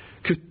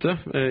kutte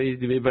i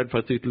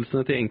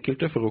velferdsytelsene til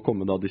enkelte for å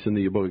komme da disse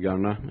nye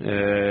borgerne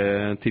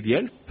til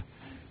hjelp.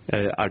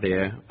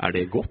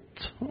 Det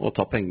godt å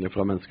ta penger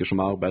fra mennesker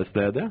som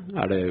arbeidsledige?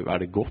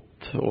 Det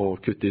godt å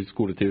kutte i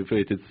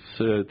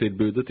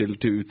fritidstilbudet til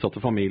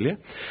utsatte familier?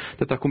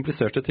 Dette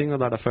kompliserte ting, og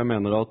det derfor jeg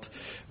mener at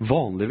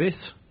vanligvis,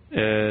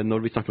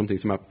 når vi snakker om ting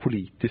som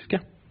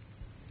politiske,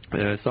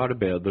 så det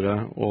bedre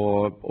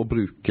å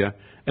bruke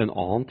en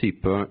annen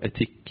type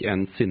etikk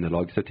enn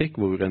sinnelagsetikk,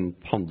 hvor en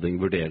handling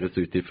vurderes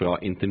ut ifra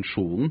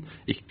intensjonen,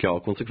 ikke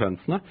av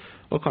konsekvensene,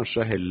 og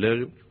kanskje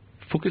heller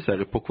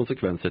fokusere på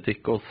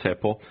konsekvensetikk og se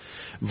på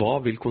hva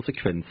vil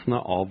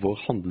konsekvensene av vår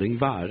handling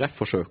være,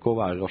 forsøke å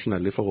være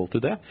rasjonell i forhold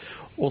til det,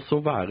 og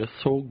så være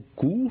så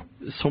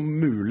god som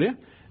mulig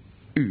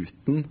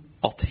uten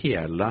at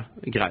hele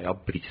greia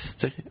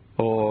brister.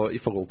 Og i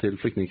forhold til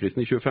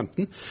flyktningkrisen i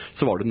 2015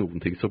 så var det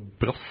noen ting som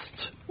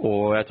brast,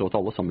 og jeg tror at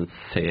alle sammen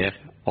ser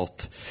at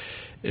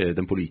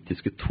den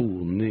politiske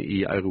tonen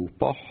i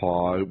Europa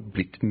har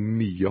blitt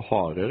mye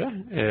hardere.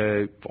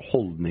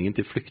 Holdningen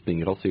til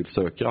flyktninger og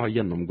asylsøkere har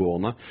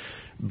gjennomgående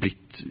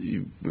blitt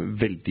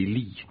veldig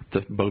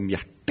lite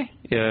barmhjertig.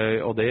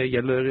 Og det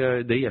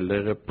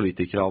gjelder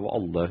politikere av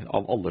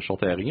alle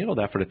sjatteringer, og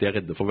det fordi de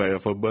redde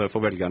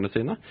for velgerne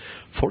sine.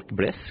 Folk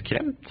ble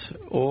skremt,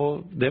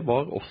 og det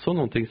var også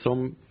noen ting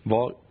som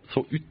var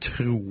så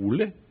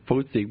utrolig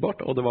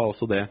forutsigbart, og det var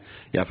også det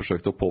jeg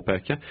forsøkte å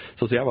påpeke.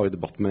 Så jeg var i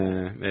debatt med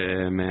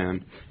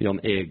Jan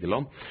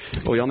Egeland,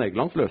 og Jan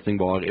Egelands løsning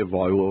var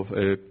jo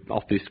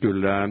at de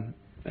skulle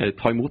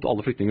ta imot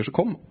alle flyktninger som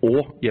kom,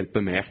 og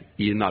hjelpe mer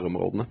i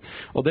nærområdene.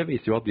 Og det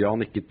viser jo at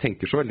Jan ikke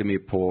tenker så veldig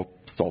mye på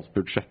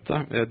statsbudsjettet.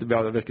 Det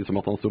virker som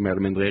at han står mer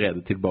eller mindre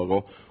rede til bare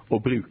å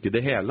bruke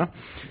det hele.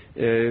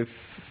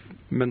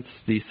 Mens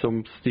de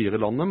som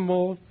styrer landet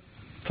må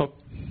tatt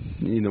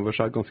innover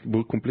seg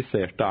hvor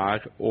komplisert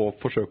det å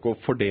forsøke å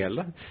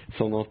fordele,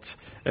 sånn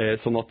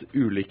at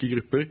ulike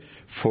grupper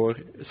får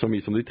så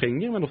mye som de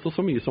trenger, men også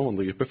så mye som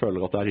andre grupper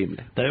føler at det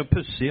rimelig. Det jo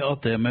pussig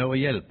at det med å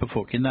hjelpe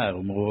folk i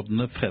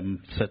nærområdene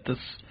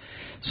fremsettes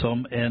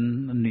som en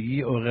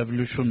ny og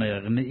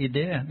revolusjonerende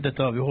idé.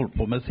 Dette har vi holdt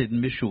på med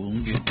siden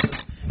misjonen begynte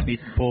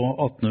midt på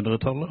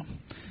 1800-tallet.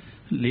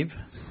 Liv?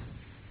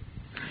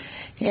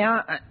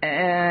 Ja,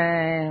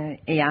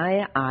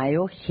 jeg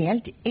jo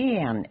helt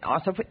enig,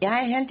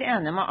 jeg helt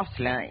enig med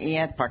Asle i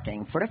et par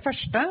ting. For det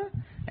første,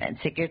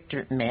 sikkert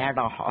mer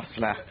da,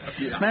 Asle,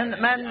 men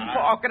på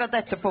akkurat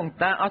dette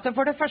punktet,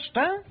 for det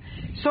første,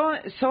 så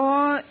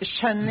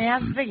skjønner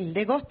jeg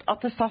veldig godt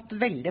at det satt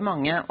veldig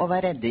mange og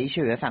var redde i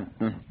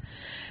 2015.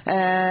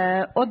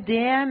 Og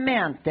det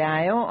mente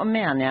jeg jo, og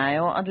mener jeg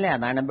jo at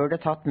lederne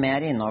burde tatt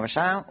mer innover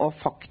seg og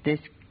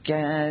faktisk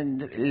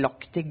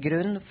lagt til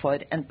grunn for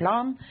en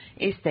plan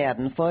i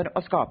stedet for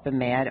å skape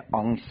mer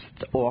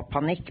angst og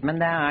panikk.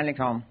 Men det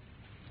liksom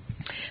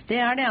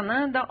det det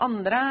ene. Det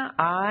andre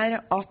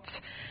at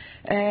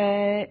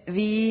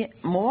vi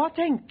må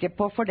tenke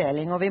på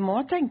fordeling, og vi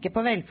må tenke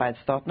på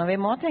velferdsstaten, og vi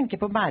må tenke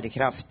på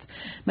bærekraft.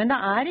 Men det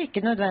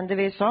ikke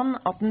nødvendigvis sånn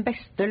at den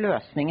beste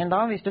løsningen da,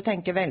 hvis du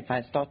tenker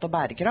velferdsstat og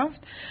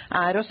bærekraft,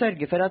 å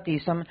sørge for at de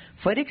som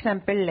for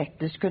eksempel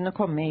lettest kunne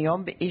komme i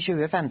jobb i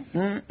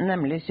 2015,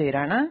 nemlig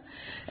syrerne,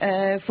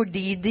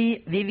 fordi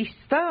vi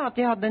visste at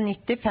de hadde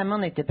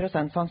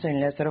 90-95%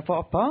 sannsynlighet for å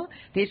få opphold,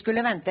 de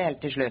skulle vente helt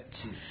til slutt.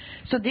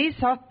 Så de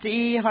satt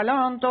i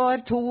 1,5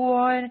 år, 2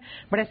 år,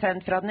 ble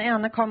sendt fra den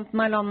ene kanten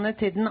av landet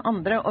til den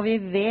andre, og vi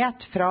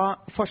vet fra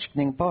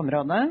forskning på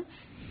området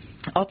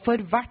at for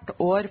hvert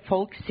år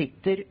folk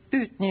sitter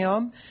uten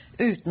jobb,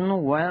 uten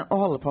noe å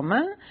holde på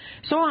med,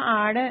 så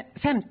det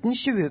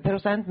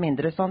 15-20%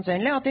 mindre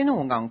sannsynlig at de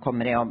noen gang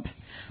kommer i jobb.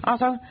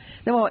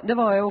 Det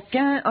var jo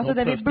ikke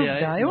det vi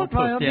burde ha gjort,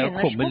 var jo å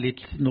begynne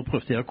sport. Nå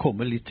prøvde jeg å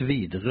komme litt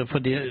videre, for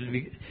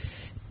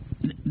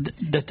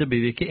dette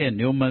blir vi ikke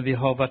enige om, men vi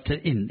har vært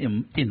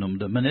innom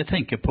det. Men jeg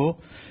tenker på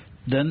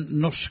den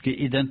norske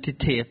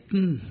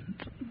identiteten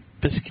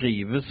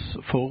beskrives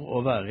for å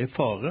være i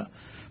fare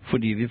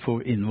fordi vi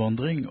får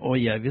innvandring. Og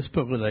jeg vil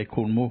spørre deg,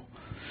 Kolmo,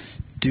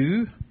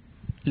 du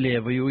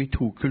lever jo i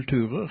 2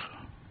 kulturer,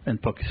 en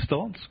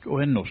pakistansk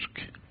og en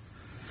norsk.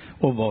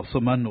 Og hva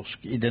som norsk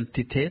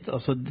identitet,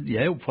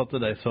 jeg oppfatter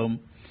deg som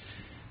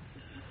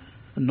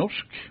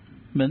norsk,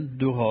 men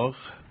du har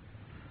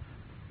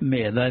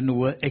med deg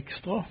noe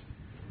ekstra.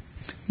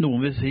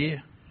 Noen vil si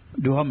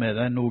du har med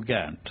deg noe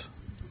gærent.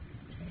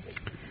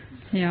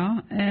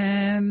 Ja,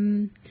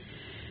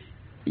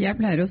 jeg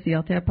pleier å si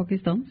at jeg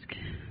pakistansk,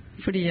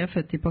 fordi jeg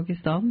født i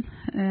Pakistan.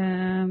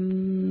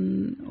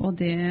 Og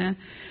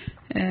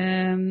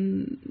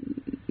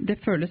det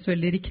føles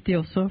veldig riktig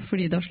også,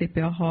 fordi da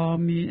slipper jeg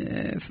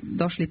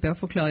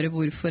å forklare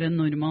hvorfor en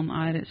nordmann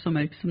så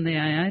mørk som det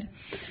jeg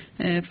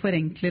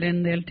forenkler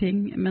en del ting,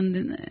 men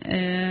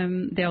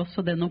det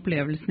også den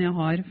opplevelsen jeg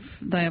har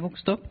da jeg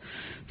vokste opp.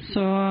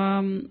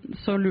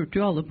 Så lurte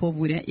jo alle på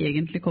hvor jeg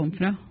egentlig kom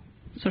fra.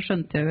 Så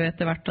skjønte jeg jo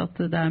etter hvert at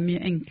det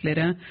mye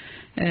enklere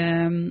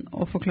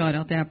å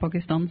forklare at jeg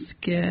pakistansk,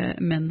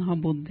 men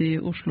har bodd i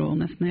Oslo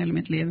nesten hele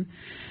mitt liv.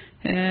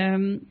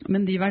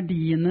 Men de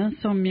verdiene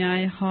som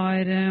jeg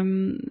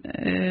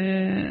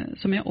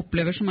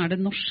opplever som det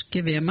norske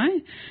ved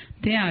meg,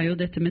 det jo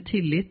dette med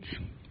tillit,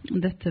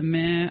 dette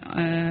med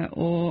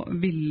å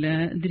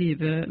ville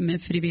drive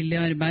med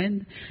frivillig arbeid,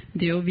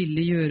 det å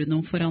ville gjøre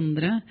noe for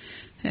andre,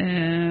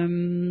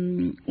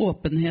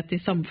 åpenhet i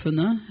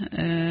samfunnet,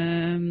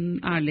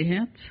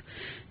 ærlighet.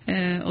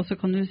 Og så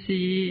kan du si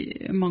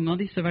mange av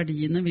disse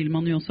verdiene vil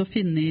man jo også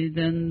finne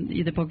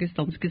i det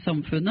pakistanske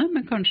samfunnet,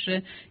 men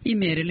kanskje i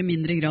mer eller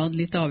mindre grad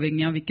litt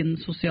avhengig av hvilken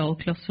sosial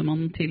klasse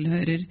man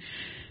tilhører.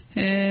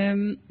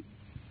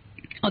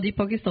 Av de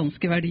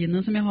pakistanske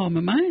verdiene som jeg har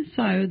med meg,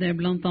 så jo det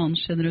blant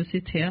annet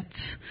generøsitet.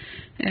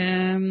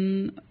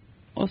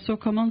 Og så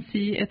kan man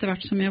si etter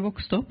hvert som jeg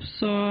vokste opp,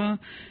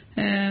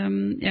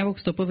 jeg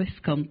vokste opp på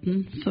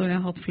vestkanten, så jeg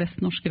har hatt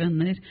flest norske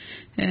venner.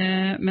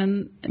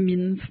 Men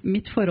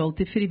mitt forhold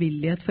til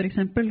frivillighet for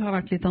eksempel har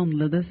vært litt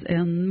annerledes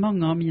enn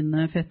mange av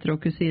mine fettere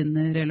og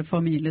kusiner eller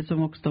familie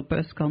som vokste opp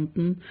på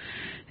østkanten.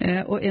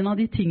 Og en av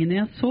de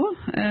tingene jeg så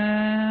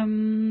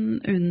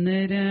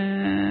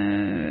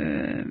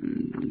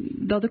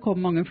da det kom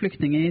mange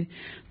flyktninger,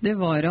 det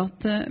var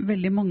at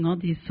veldig mange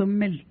av de som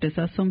meldte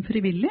seg som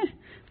frivillig,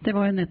 det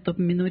var jo nettopp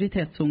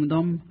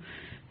minoritetsungdom.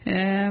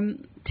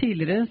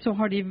 Tidligere så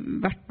har de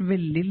vært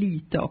veldig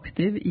lite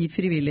aktiv i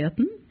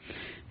frivilligheten.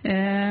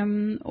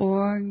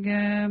 Og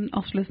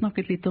Asle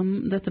snakket litt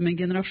om dette med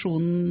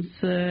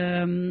generasjonens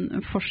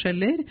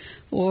forskjeller,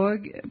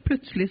 og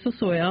plutselig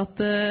så jeg at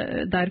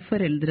der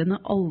foreldrene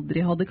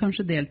aldri hadde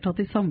kanskje deltatt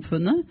i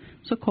samfunnet,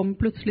 så kom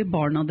plutselig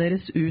barna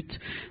deres ut,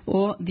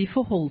 og de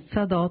forholdt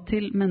seg da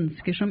til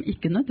mennesker som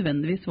ikke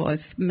nødvendigvis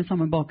var med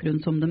samme bakgrunn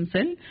som dem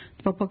selv.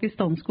 Det var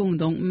pakistanske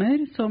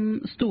ungdommer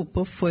som sto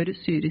på for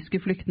syriske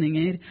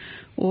flyktninger,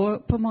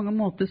 og på mange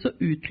måter så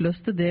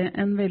utløste det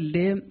en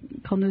veldig,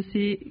 kan du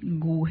si,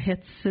 god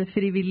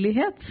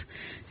godhetsfrivillighet,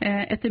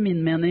 etter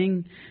min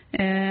mening,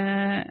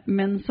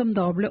 men som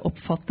da ble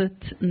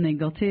oppfattet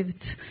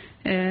negativt.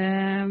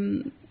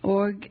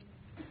 Og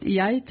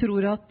jeg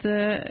tror at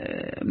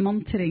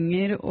man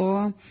trenger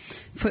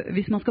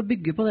hvis man skal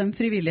bygge på den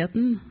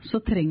frivilligheten, så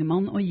trenger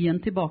man å gi en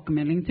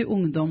tilbakemelding til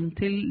ungdom,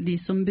 til de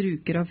som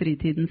bruker av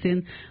fritiden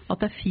sin, at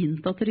det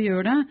fint at dere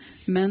gjør det,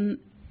 men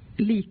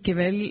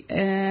likevel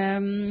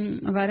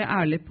være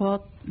ærlig på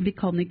at vi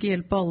kan ikke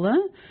hjelpe alle.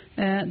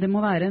 Det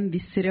må være en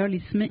viss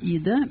realisme i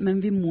det,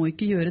 men vi må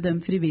ikke gjøre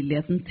den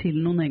frivilligheten til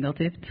noe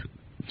negativt.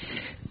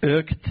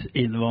 Økt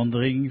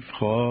innvandring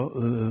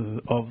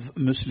av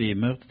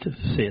muslimer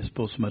ses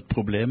på som et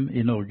problem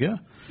i Norge.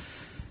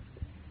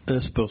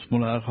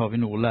 Spørsmålet har vi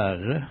noe å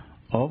lære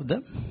av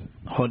dem?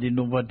 Har de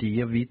noen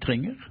verdier vi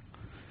trenger?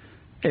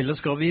 Eller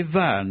skal vi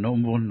verne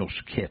om vår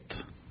norskhet?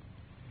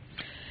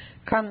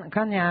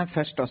 Kan jeg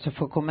først også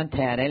få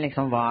kommentere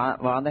liksom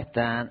hva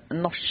dette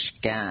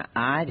norske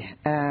er?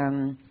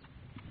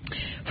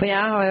 For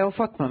jeg har jo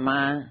fått med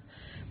meg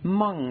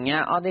mange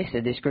av disse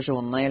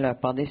diskusjonene i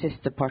løpet av de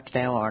siste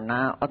par-tre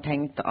årene og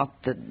tenkt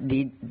at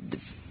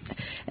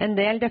en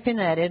del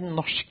definerer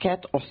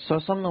norskhet også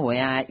som noe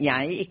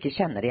jeg ikke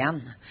kjenner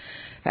igjen.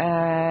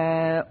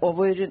 Og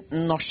hvor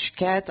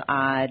norskhet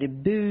er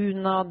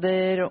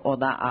bunader, og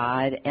det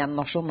er en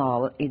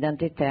nasjonal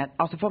identitet.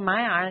 Altså for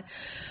meg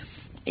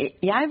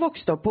jeg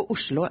vokste opp på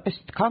Oslo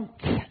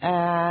østkant.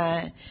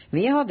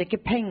 Vi hadde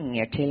ikke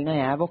penger til når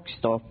jeg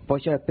vokste opp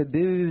å kjøpe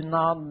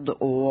bunad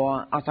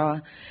og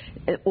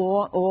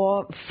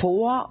få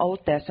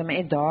alt det som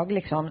i dag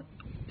liksom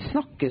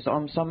snakkes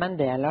om som en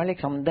del av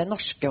liksom det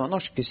norske og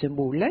norske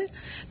symboler.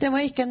 Det var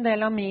ikke en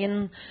del av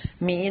min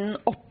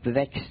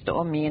oppvekst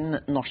og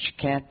min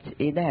norskhet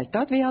i det hele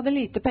tatt. Vi hadde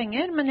lite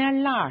penger, men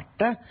jeg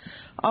lærte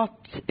at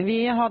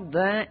vi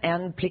hadde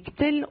en plikt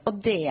til å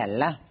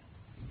dele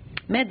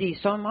med de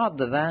som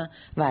hadde det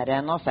verre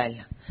enn oss selv.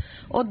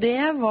 Og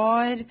det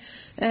var,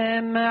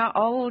 med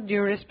all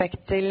due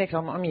respekt til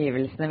liksom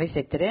omgivelsene vi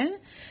sitter i,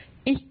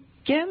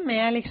 ikke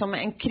med liksom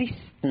en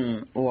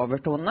kristen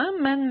overtone,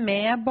 men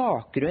med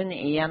bakgrunn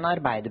i en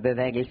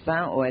arbeiderbevegelse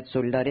og et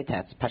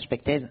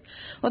solidaritetsperspektiv.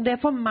 Og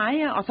det for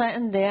meg, altså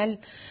en del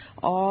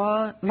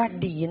av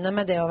verdiene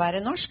med det å være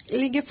norsk,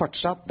 ligger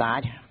fortsatt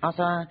der.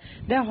 Altså,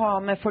 det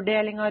har med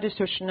fordeling av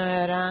ressursene å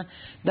gjøre,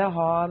 det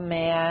har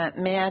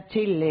med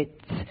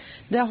tillit,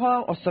 det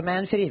har også med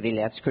en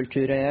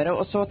frivillighetskultur å gjøre.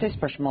 Og så til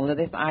spørsmålet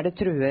ditt, er det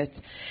truet?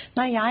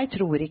 Nei, jeg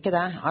tror ikke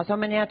det. Altså,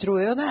 men jeg tror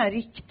jo det er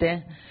riktig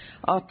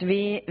at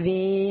vi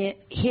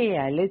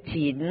hele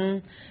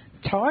tiden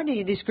tar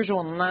de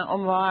diskusjonene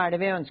om hva er det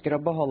vi ønsker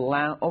å beholde,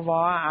 og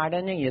hva er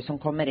det nye som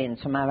kommer inn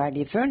som er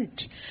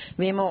verdifullt.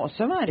 Vi må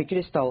også være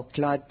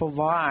krystallklar på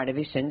hva er det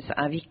vi synes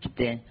er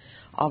viktig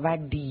av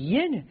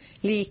verdier,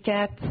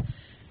 likhet,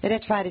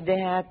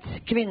 rettferdighet,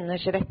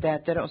 kvinners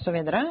rettigheter og så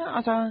videre.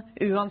 Altså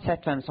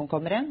uansett hvem som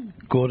kommer inn.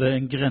 Går det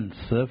en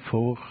grense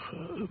for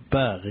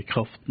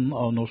bærekraften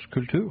av norsk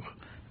kultur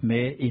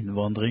med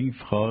innvandring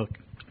fra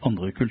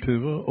andre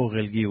kulturer og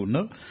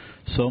religioner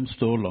som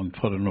står langt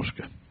fra det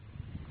norske?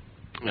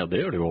 Ja, det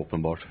gjør det jo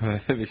åpenbart.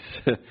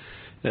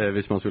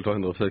 Hvis man skulle ta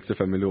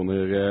 165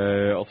 millioner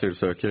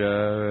asylsøkere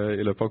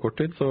i løpet av kort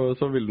tid,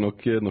 så vil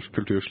nok norsk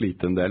kultur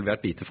slite en del. Vi er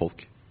et lite folk.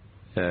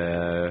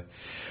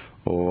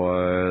 Og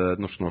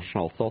den norske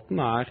nasjonalstaten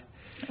er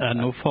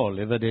det noe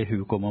farlig ved det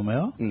hun kommer med?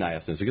 Ja? Nei,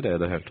 jeg synes ikke det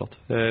i det hele tatt.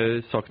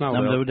 Saken er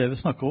men det er jo det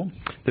vi snakker om.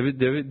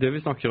 Det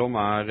vi snakker om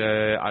er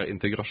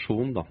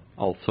integrasjon, da.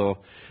 Altså,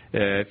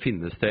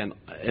 finnes det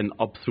en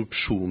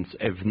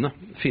absorpsjonsevne?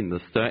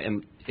 Finnes det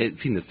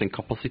en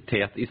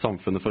kapasitet i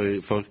samfunnet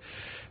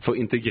for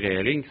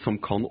integrering som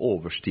kan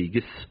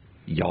overstiges?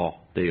 Ja,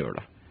 det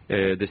gjør det.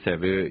 Det ser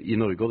vi i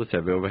Norge, og det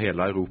ser vi over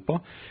hele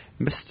Europa.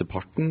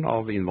 Mesteparten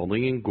av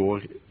innvandringen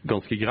går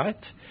ganske greit,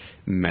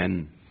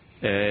 men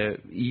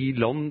i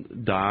land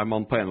der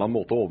man på en eller annen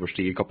måte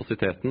overstiger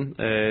kapasiteten,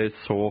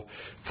 så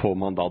får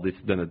man da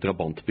denne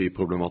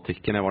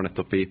drabantbyproblematikken. Jeg var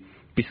nettopp i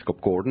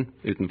Biskopgården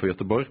utenfor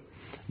Göteborg.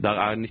 Der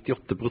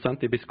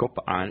 98% i Biskop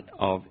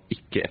av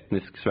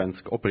ikke-etnisk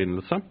svensk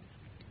opprinnelse.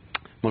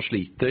 Man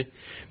sliter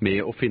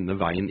med å finne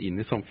veien inn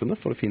i samfunnet,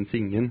 for det finnes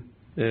ingen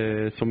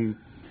som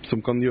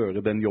kan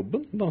gjøre den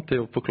jobben da,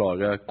 til å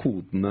forklare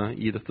kodene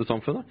i dette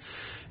samfunnet.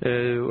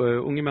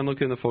 Unge menn og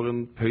kvinner får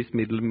en høyst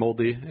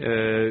middelmådig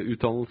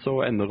utdannelse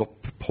og ender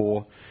opp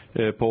på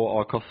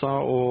A-kassa,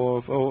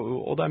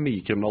 og det er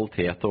mye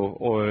kriminalitet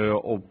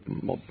og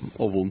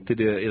vondt i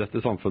dette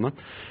samfunnet.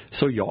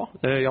 Så ja,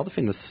 det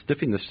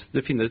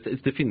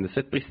finnes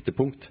et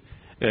bristepunkt,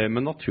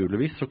 men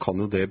naturligvis så kan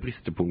jo det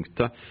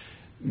bristepunktet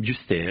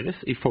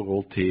justeres i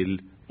forhold til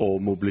å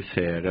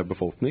mobilisere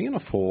befolkningen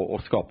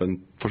og skape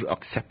en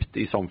aksept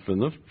i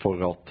samfunnet for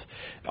at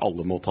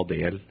alle må ta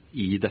del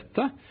i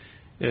dette.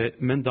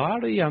 Men da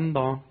det igjen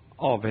da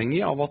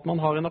avhengig av at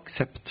man har en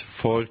aksept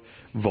for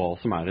hva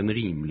som en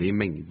rimelig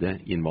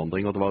mengde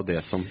innvandring, og det var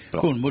det som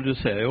Kornmo, du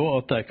ser jo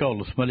at det ikke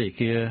alle som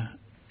like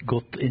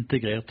godt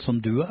integrert som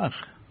du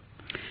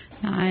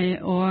Nei,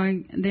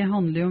 og det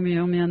handler jo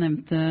mye om, jeg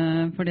nevnte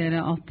for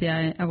dere at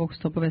jeg er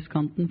vokst opp på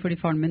vestkanten fordi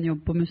faren min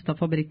jobber på Mustad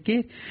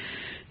fabrikker.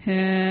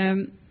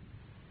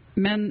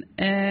 Men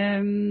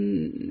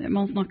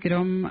man snakker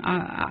om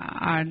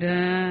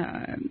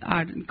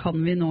kan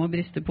vi nå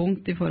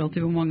bristepunkt i forhold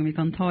til hvor mange vi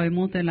kan ta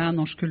imot, eller er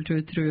norsk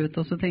kultur truet?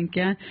 Og så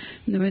tenker jeg,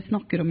 når vi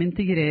snakker om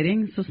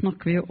integrering, så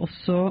snakker vi jo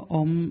også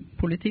om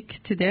politikk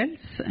til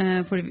dels,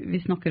 for vi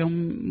snakker om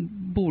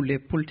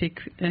boligpolitikk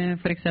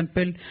for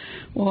eksempel,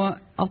 og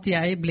at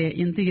jeg ble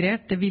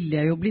integrert, det ville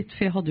jeg jo blitt,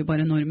 for jeg hadde jo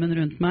bare nordmenn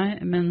rundt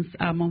meg, mens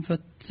er man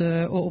født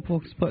og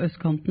oppvokst på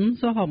østkanten,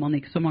 så har man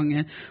ikke så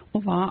mange.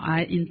 Og hva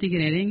er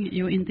integrering?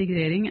 Jo,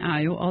 integrering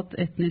er jo at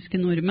etniske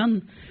nordmenn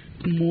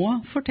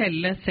må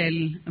fortelle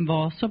selv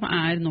hva som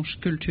er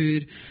norsk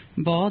kultur,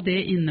 hva det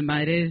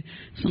innebærer,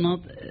 sånn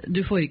at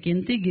du får ikke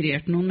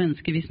integrert noen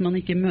mennesker hvis man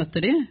ikke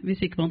møter dem,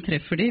 hvis ikke man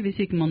treffer dem,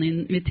 hvis ikke man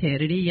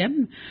inviterer dem hjem.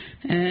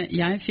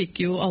 Jeg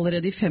fikk jo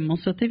allerede i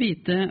 75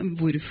 vite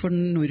hvorfor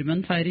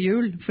nordmenn feirer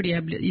jul, fordi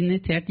jeg ble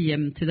invitert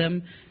hjem til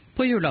dem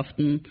på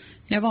julaften.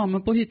 Jeg var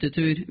med på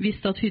hyttetur,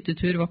 visste at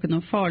hyttetur var ikke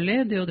noe farlig,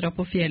 det å dra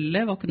på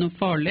fjellet var ikke noe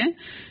farlig,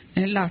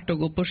 jeg lærte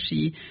å gå på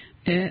ski.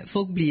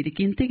 Folk blir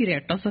ikke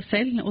integrert av seg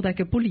selv, og det er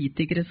ikke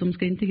politikere som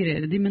skal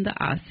integrere dem, men det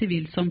er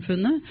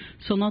sivilsamfunnet,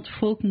 sånn at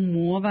folk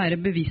må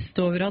være bevisste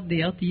over at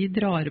det at de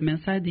drar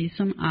med seg de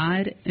som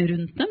er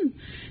rundt dem,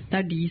 det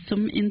er de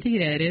som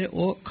integrerer,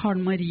 og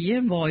Karen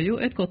Marie var jo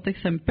et godt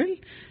eksempel.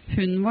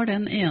 Hun var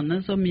den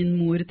ene som min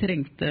mor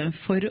trengte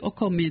for å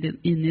komme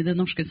inn i det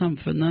norske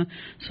samfunnet,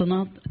 sånn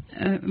at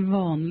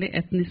vanlige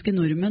etniske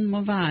nordmenn må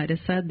være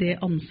seg det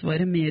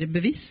ansvaret mer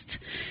bevisst,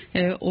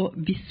 og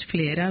hvis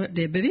flere er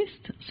det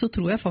bevisst, så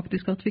tror jeg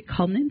faktisk at vi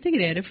kan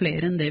integrere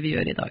flere enn det vi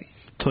gjør i dag.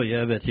 Torje,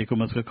 jeg vet ikke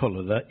om jeg skal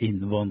kalle det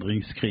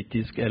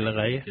innvandringskritisk eller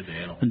ei,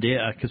 men det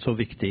er ikke så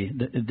viktig.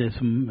 Det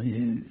som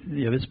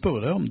jeg vil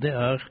spørre deg om, det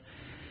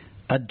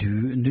er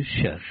du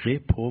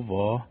nysgjerrig på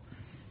hva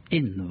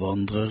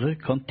innvandrere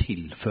kan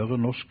tilføre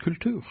norsk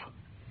kultur?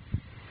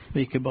 Og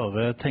ikke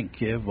bare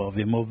tenke hva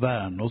vi må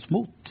verne oss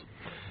mot.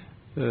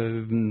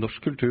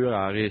 Norsk kultur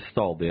er i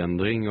stadig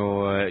endring,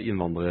 og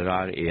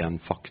innvandrere er en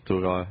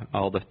faktor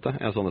av dette.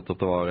 Jeg så nettopp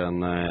det var en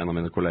av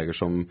mine kolleger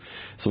som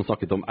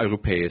snakket om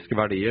europeiske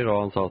verdier,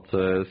 og han sa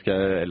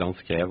han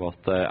skrev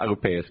at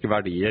europeiske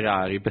verdier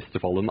er i beste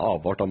fall en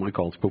avart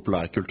amerikansk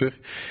populærkultur.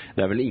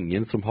 Det er vel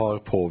ingen som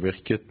har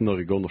påvirket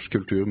Norge og norsk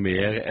kultur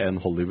mer enn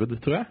Hollywood,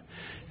 tror jeg.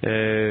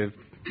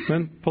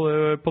 Men på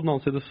den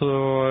annen side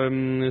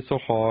så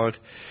har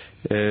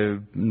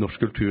norsk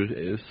kultur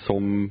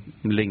som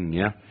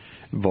lenge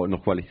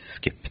var litt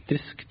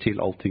skeptisk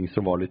til allting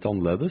som var litt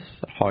annerledes,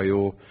 har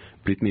jo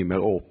blitt mye mer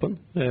åpen,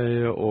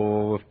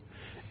 og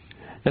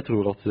jeg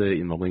tror at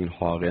innvandringen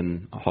har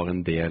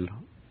en del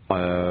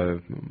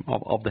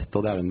av dette,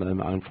 og det er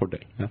en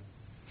fordel. Ja.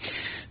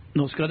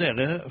 Nå skal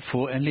dere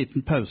få en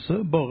liten pause,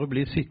 bare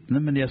bli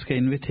sittende, men jeg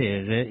skal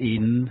invitere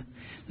inn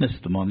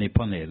nestemann i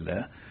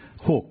panelet.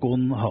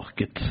 Håkon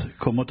Harket,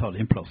 kom og ta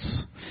din plass.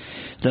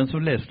 Den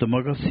som leste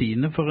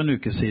magasinet for en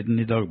uke siden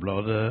i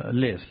Dagbladet,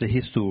 leste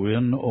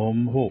historien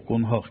om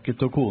Håkon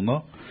Harket og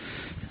kona,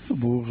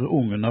 hvor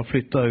ungen har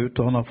flyttet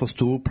ut og han har for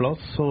stor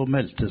plass, og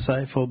meldte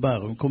seg for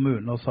Bærum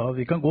kommune og sa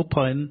vi kan godt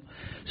ta en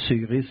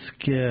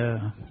syrisk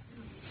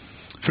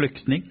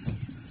flyktning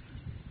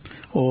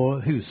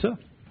og huset.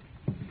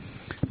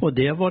 Og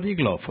det var de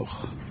glad for.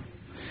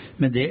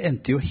 Men det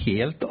endte jo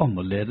helt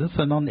annerledes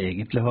enn han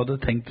egentlig hadde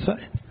tenkt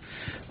seg.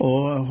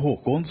 Og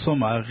Håkon,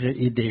 som er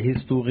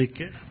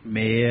idéhistoriker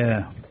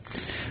med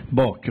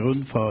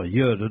bakgrunn fra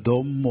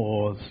jødedom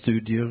og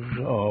studier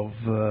av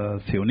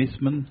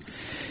sionismen,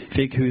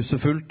 fikk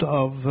huset fullt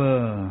av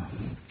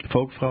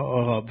folk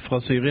fra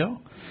Syria,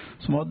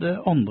 som hadde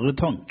andre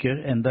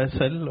tanker enn deg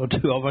selv, og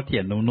du har vært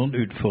gjennom noen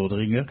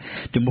utfordringer.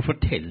 Du må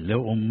fortelle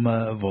om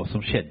hva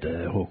som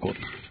skjedde, Håkon.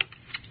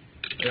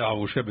 Ja,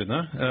 hvor skal jeg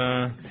begynne?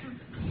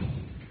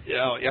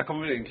 Jeg kan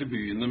vel egentlig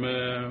begynne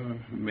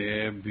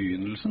med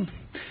begynnelsen.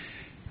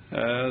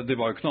 Det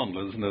var jo ikke noe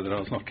annerledes enn det dere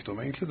har snakket om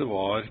egentlig. Det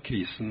var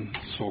krisen,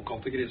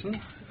 såkalte krisen.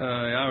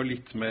 Jeg er jo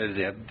litt mer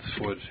redd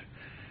for,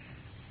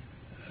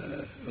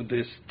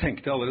 det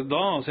tenkte jeg allerede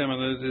da, altså jeg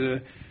mener,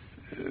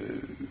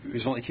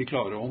 hvis man ikke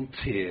klarer å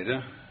håndtere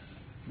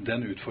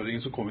den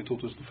utfordringen som kom i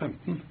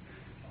 2015,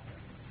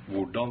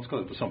 hvordan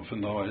skal dette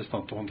samfunnet da være i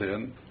stand til å håndtere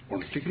en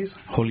ordentlig krise?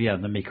 Hold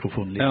gjerne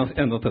mikrofonen litt. Ja,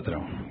 enda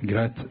tettere, ja.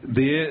 Greit.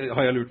 Det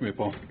har jeg lurt mye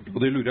på, og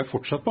det lurer jeg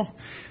fortsatt på.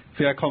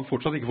 For jeg kan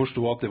fortsatt ikke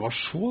forstå at det var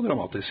så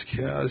dramatisk.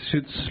 Jeg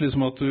synes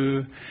liksom at du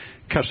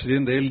casher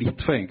inn det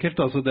litt for enkelt.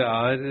 Altså det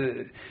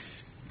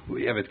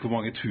jeg vet ikke hvor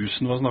mange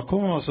tusen var snakk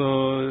om. Altså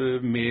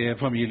med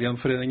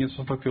familiegjenforeningen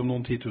så snakker vi om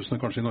noen 10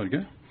 000 kanskje i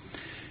Norge.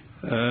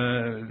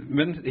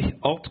 Men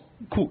alt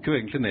koker jo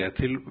egentlig ned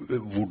til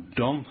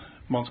hvordan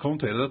man skal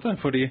håndtere dette.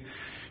 Fordi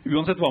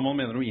uansett hva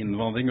man mener om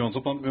innvandring,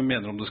 uansett hva man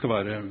mener om det skal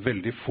være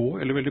veldig få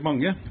eller veldig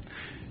mange,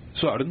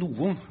 så er det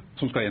noen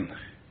som skal inn.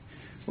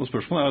 Og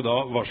spørsmålet er jo da,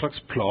 hva slags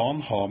plan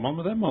har man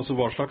med dem? Altså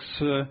hva slags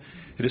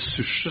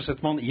ressurser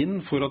setter man inn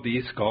for at de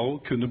skal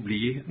kunne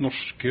bli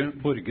norske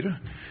borgere?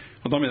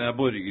 Og da mener jeg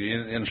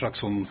borgere i en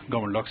slags sånn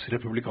gammeldags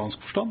republikansk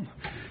forstand.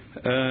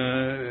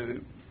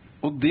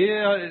 Og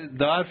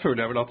der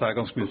føler jeg vel at det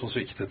ganske mye som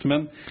sviktet.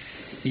 Men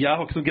jeg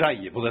har ikke noe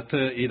greie på dette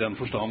i den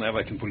forstand. Jeg er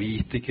hverken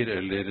politiker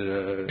eller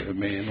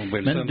med i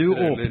Nobelsenter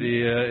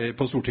eller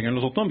på Stortinget eller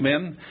noe sånt.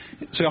 Men,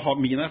 så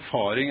min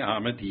erfaring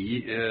med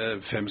de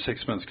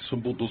 5-6 mennesker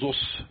som bodde hos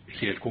oss,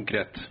 helt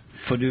konkret.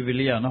 For du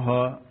ville gjerne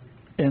ha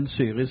en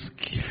syrisk...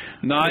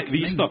 Nei,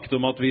 vi snakket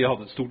om at vi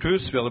hadde et stort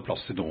hus, vi hadde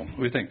plass til noen.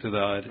 Og vi tenkte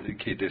det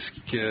kritisk,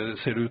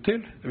 ser det ut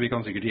til. Vi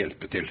kan sikkert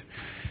hjelpe til.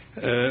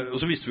 Og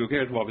så visste vi jo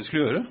ikke helt hva vi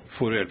skulle gjøre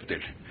for å hjelpe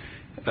til.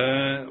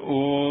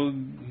 Og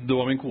det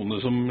var min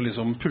kone som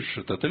liksom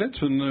pushet dette litt.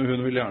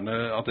 Hun ville gjerne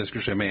at det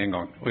skulle skje med en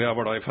gang. Og jeg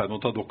var da i ferd med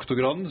å ta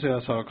doktorgraden, så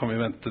jeg sa, kan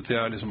vi vente til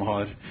jeg liksom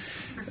har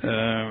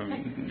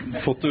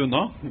fått det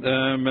unna?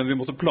 Men vi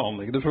måtte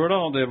planlegge det før da,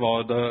 og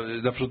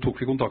derfor så tok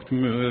vi kontakt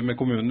med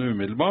kommunen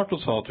umiddelbart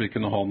og sa at vi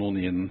kunne ha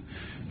noen inn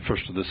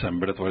 1.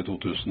 desember, dette var i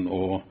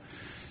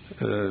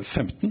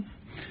 2015.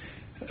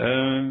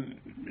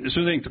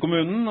 Så hun ringte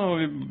kommunen, og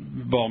vi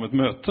ba om et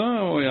møte,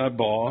 og jeg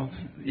ba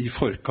i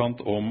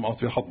forkant om at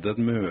vi hadde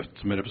et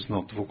møte med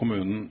representanter for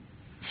kommunen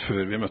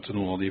før vi møtte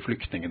noen av de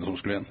flyktningene som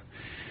skulle inn.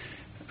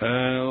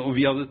 Og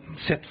vi hadde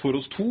sett for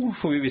oss 2,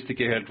 for vi visste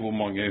ikke helt hvor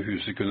mange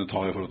hus vi kunne ta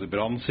i forhold til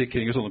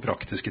brannsikring og sånne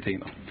praktiske ting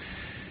da.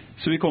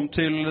 Så vi kom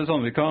til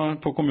Sandvika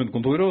på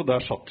kommunekontoret, og der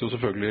satt jo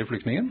selvfølgelig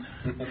flyktningen.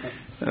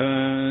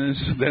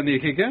 Så den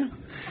gikk ikke.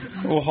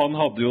 Og han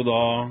hadde jo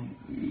da,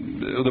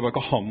 og det var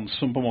ikke han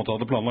som på en måte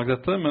hadde planlagt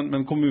dette,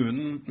 men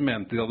kommunen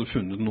mente de hadde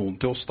funnet noen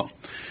til oss da.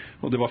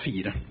 Og det var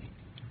 4.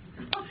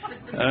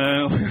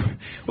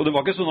 Og det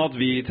var ikke sånn at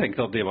vi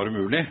tenkte at det var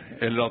umulig,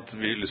 eller at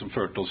vi liksom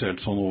følte oss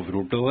helt sånn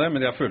overrolt av det,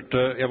 men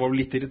jeg var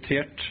litt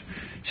irritert,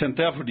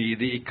 kjente jeg, fordi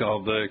de ikke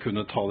hadde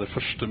kunnet ta det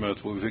første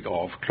møtet hvor vi fikk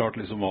avklart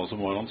liksom hva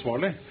som var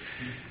ansvarlig.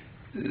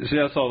 Så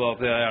jeg sa da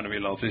at jeg gjerne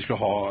ville at vi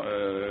skulle ha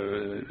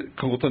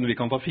kan godt hende vi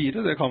kan ta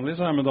 4, det kan vi,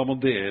 sa jeg, men da må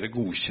dere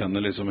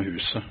godkjenne liksom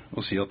huset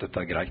og si at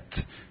dette greit.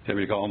 Jeg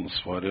vil ikke ha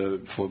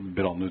ansvaret for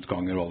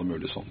brannutganger og alle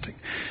mulige sånne ting.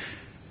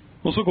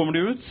 Og så kommer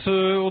de ut,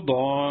 og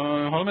da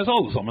har de med seg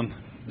alle sammen.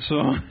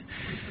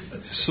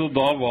 Så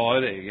da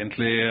var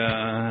egentlig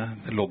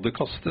loddet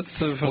kastet,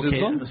 for å si det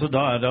sånn. Så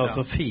da det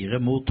altså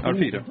 4 mot 2?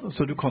 4.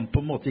 Så du kan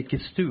på en måte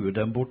ikke stue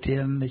dem bort til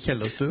en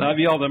kjellerstue? Nei,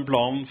 vi hadde en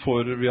plan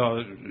for, vi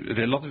har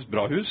relativt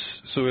bra hus,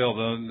 så vi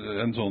hadde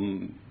en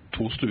sånn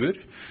 2 stuer.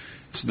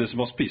 Så det som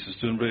var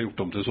spisestuen ble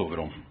gjort om til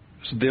soverom.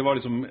 Så det var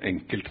liksom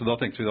enkelt, da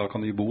tenkte vi da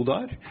kan de bo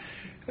der.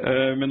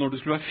 Men når det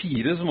skulle være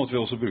 4, så måtte vi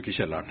også bruke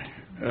kjelleren.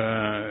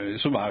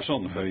 Som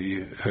sånn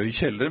høy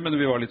kjeller, men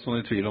vi var litt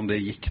sånn i tvil om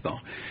det gikk da.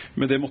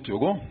 Men det måtte jo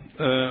gå.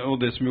 Og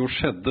det som jo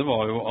skjedde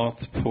var jo at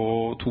på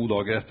 2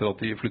 dager etter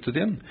at de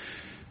flyttet inn,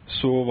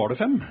 så var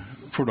det 5.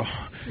 For da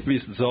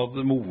viste det seg at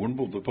moren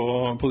bodde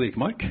på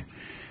Dikemark.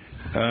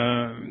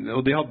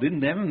 Og det hadde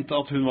de nevnt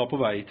at hun var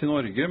på vei til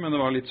Norge, men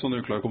det var litt sånn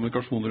uklar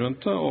kommunikasjon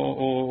rundt det,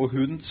 og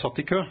hun satt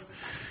i kø.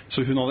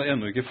 Så hun hadde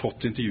ennå ikke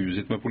fått intervjuet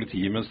sitt med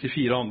politiet, mens de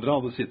 4 andre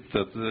hadde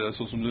sittet,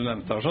 sånn som du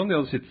nevnte her, de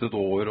hadde sittet et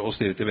år og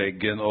stirret i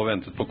veggen og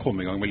ventet på å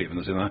komme i gang med livene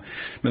sine.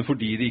 Men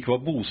fordi de ikke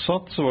var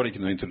bosatt, så var det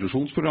ikke noe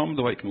introduksjonsprogram,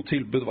 det var ikke noe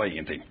tilbud, det var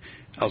ingenting.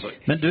 Altså,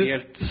 men du,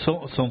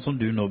 sånn som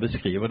du nå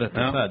beskriver dette,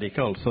 så det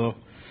ikke altså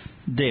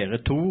dere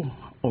 2,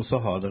 og så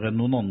har dere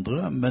noen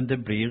andre, men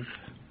det blir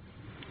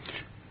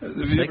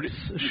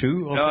 6,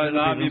 7, og så nei, blir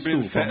det en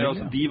storfamilie.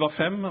 Altså, de var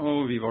 5,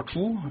 og vi var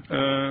 2,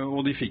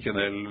 og de fikk en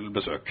del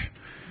besøk.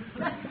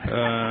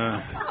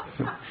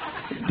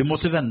 Du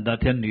måtte vende deg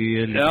til en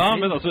ny liv. Ja,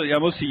 men altså, jeg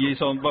må si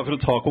sånn, bare for å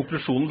ta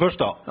konklusjonen først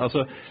da. Altså,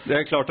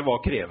 det klart det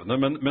var krevende,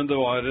 men det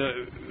var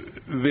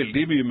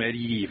veldig mye mer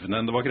givende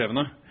enn det var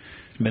krevende.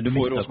 Men du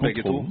mistet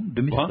kontrollen?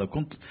 Du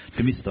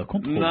mistet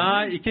kontrollen?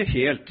 Nei, ikke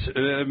helt.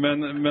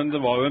 Men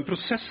det var jo en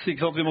prosess,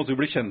 ikke sant? Vi måtte jo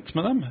bli kjent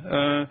med dem.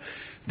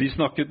 De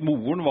snakket,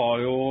 moren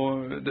var jo,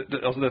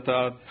 altså det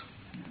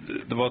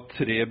var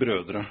 3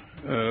 brødre.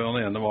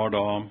 Den ene var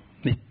da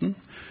 19.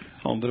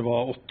 Andre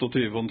var 28,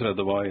 og den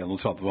tredje var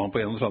 31. Han på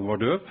 31 var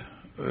døv,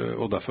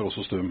 og derfor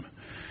også stum.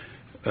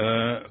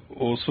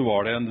 Og så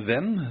var det en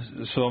venn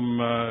som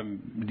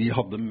de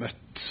hadde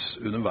møtt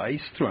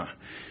underveis, tror jeg,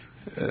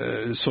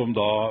 som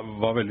da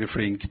var veldig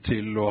flink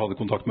til å ha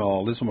kontakt med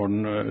Ali, som var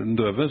den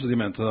døve, så de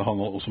mente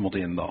han også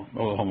måtte inn da,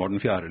 og han var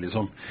den 4.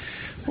 liksom.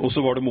 Og så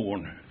var det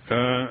moren.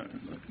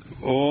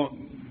 Og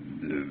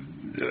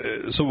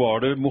så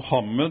var det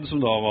Mohammed,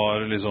 som da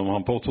var liksom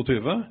han på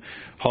 28,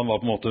 han var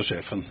på en måte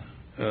sjefen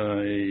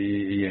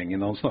i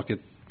gjengen. Han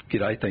snakket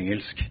greit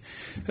engelsk.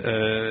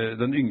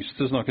 Den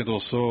yngste snakket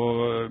også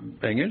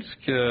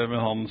engelsk, men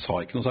han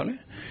sa ikke noe særlig.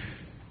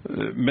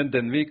 Men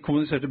den vi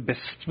kommuniserte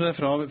best med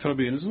fra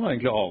begynnelsen var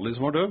egentlig Ali,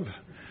 som var døv.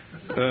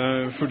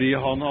 Fordi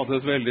han hadde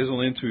et veldig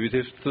sånn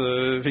intuitivt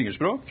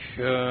fingerspråk,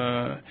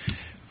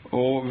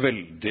 og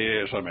veldig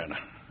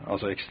charmerende.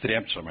 Altså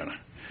ekstremt charmerende.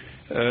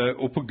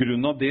 Og på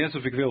grunn av det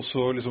så fikk vi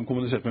også liksom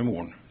kommunisert med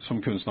moren,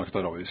 som kunne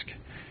snakket arabisk.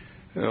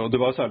 Og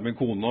det var særlig min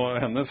kone og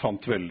henne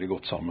fant veldig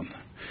godt sammen.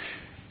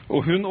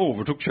 Og hun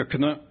overtok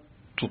kjøkkenet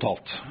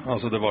totalt.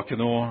 Altså det var ikke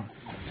noe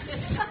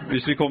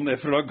Hvis vi kom ned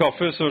for å lage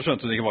kaffe, så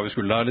skjønte hun ikke hva vi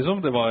skulle der,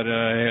 liksom. Det var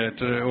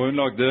helt... Og hun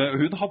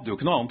hadde jo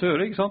ikke noe annet å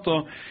gjøre, ikke sant?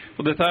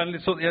 Og dette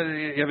litt sånn,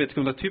 jeg vet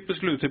ikke om det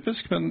typisk eller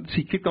utypisk, men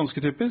sikkert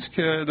ganske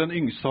typisk. Den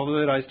yngste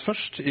hadde reist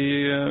først,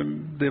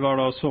 det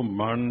var da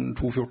sommeren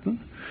 2014.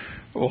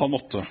 Og han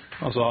måtte.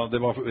 Altså, det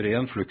var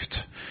ren flukt.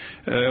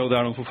 Og det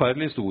noen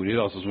forferdelige historier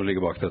altså, som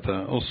ligger bak dette.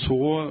 Og så,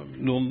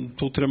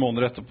 2-3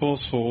 måneder etterpå,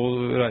 så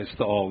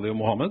reiste Ali og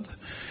Mohammed,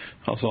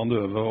 altså han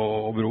døve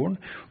og broren.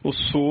 Og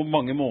så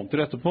mange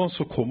måneder etterpå,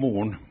 så kom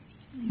moren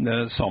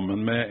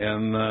sammen med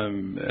en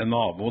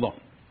nabo, da.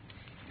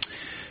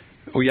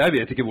 Og jeg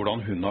vet ikke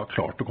hvordan hun har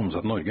klart å komme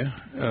seg til Norge.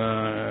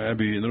 Jeg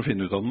begynner å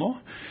finne ut av det nå.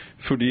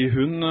 Fordi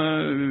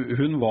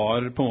hun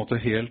var på en måte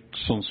helt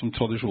sånn som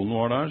tradisjonen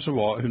var der, så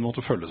hun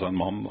måtte følge seg en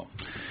mann da.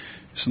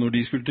 Så når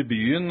de skulle til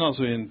byen,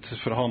 altså inn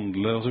for å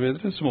handle og så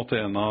videre, så måtte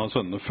en av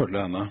sønnene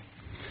følge henne.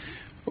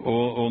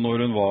 Og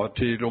når hun var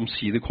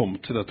omsider kom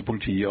til dette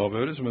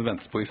politiavhøret, som hun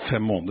ventet på i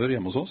 5 måneder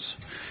hjemme hos oss,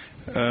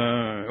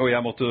 og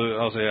jeg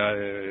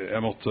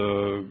måtte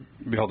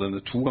vi hadde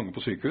henne 2 ganger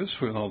på sykehus,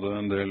 for hun hadde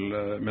en del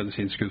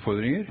medisinske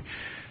utfordringer,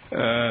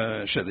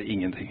 skjedde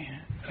ingenting.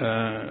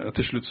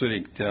 Til slutt så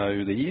ringte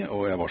jeg UDI,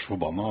 og jeg var så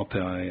forbannet at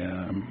jeg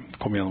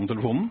kom gjennom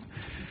telefonen,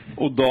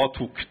 og da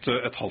tok det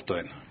et halvt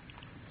døgn.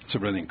 Så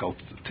ble hun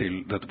innkalt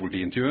til dette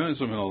politiintervjuet,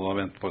 som hun hadde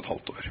ventet på et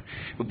halvt år.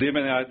 Og det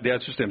mener jeg, det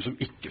et system som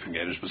ikke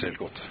fungerer spesielt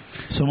godt.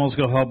 Så man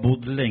skal ha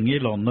bodd lenge i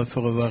landet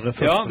for å være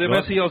første? Ja, det må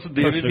jeg si. Altså,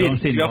 det vi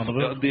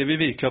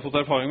virkelig har fått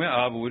erfaring med,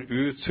 hvor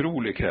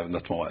utrolig krevende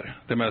dette må være.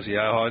 Det må jeg si.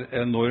 Jeg har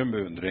enorm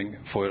beundring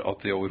for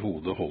at de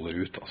overhodet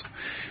holder ut. Altså.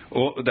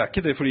 Og det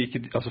ikke det fordi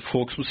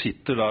folk som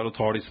sitter der og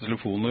tar disse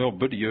telefonene og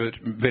jobber,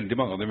 veldig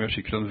mange av dem gjør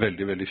sikkert en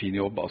veldig, veldig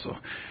fin jobb, altså.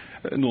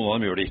 Noen av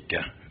dem gjør det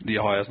ikke. De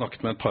har jeg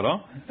snakket med et par av.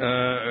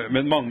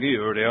 Men mange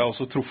gjør det. Jeg har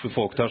også truffet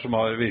folk der som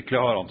virkelig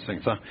har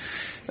anstrengt seg.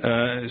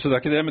 Så det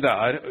ikke det, men det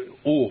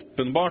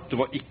åpenbart. Det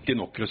var ikke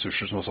nok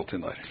ressurser som var satt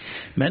inn der.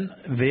 Men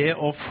ved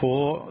å få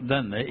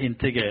denne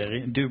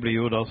integrering, du blir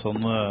jo da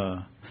sånn...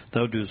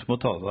 Det jo du som må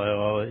ta deg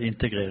av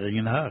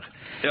integreringen her.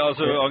 Ja,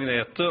 altså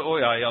Agnete og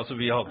jeg,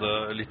 vi hadde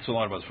litt sånn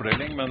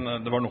arbeidsfordeling,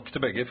 men det var nok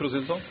til begge, for å si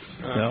det sånn.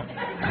 Ja.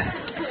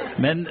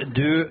 Men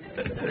du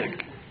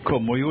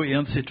kommer jo i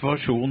en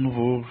situasjon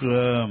hvor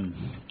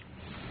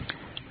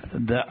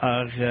det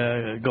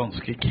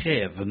ganske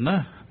krevende,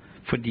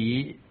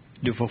 fordi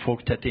du får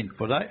folk tett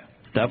innpå deg.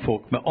 Det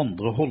folk med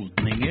andre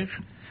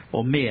holdninger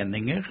og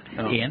meninger.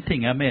 En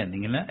ting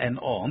meningene, en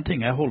annen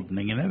ting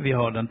holdningene. Vi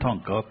har den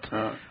tanke at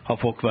har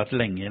folk vært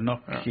lenge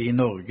nok i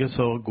Norge,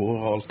 så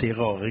går alt de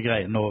rare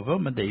greiene over,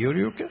 men det gjør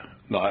det jo ikke.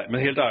 Nei,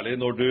 men helt ærlig,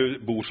 når du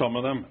bor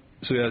sammen med dem,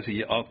 så vil jeg si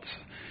at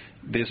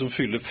det som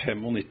fyller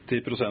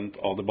 95%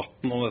 av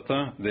debatten om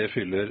dette, det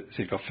fyller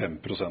ca.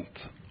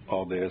 5%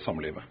 av det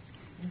samlivet.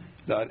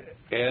 Det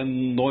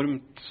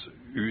enormt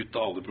ut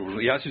av alle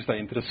profesjoner. Jeg synes det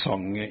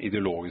interessante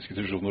ideologiske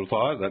diskusjoner å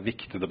ta her. Det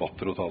viktige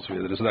debatter å ta og så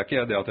videre. Så det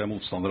ikke det at jeg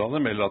motstander av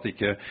dem, eller at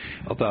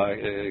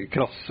det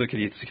krasse,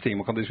 kritiske ting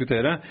man kan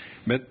diskutere.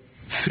 Men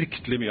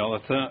fryktelig mye av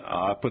dette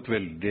på et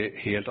veldig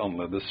helt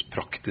annerledes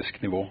praktisk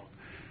nivå.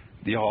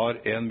 De har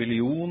 1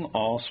 million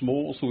av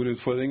små og store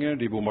utfordringer.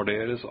 De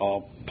bombarderes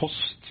av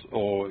post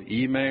og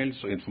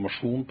e-mails og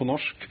informasjon på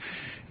norsk.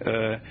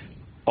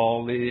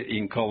 Ali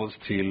innkalles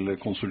til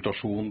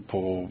konsultasjon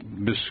på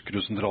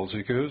Buskerud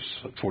sentralsykehus,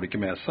 får det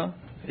ikke med seg.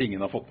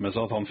 Ingen har fått med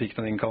seg at han fikk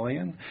den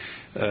innkallingen.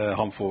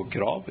 Han får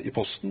krav i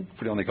posten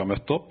fordi han ikke har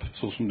møtt opp,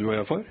 sånn som du og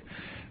jeg får.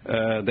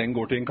 Den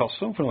går til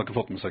inkasso, for han har ikke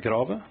fått med seg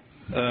kravet,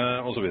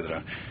 og så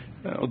videre.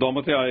 Og da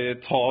måtte jeg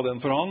ta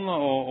den for han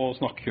og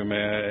snakke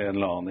med en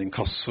eller annen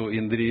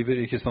inkassoinndriver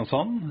i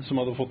Kristiansand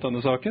som hadde fått denne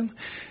saken.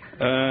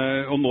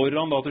 Og når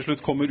han da til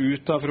slutt kommer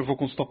ut der for å få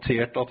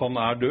konstatert at han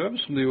døv,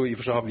 som de jo i og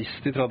for seg har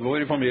visst i 30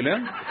 år i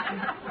familien,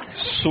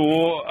 så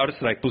det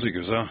streik på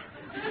sykehuset.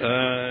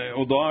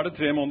 Og da det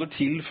 3 måneder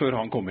til før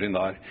han kommer inn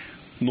der.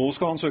 Nå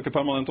skal han søke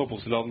permanent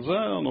oppholdstillatelse,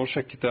 og nå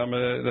sjekket jeg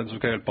med den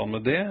som skal hjelpe han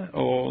med det,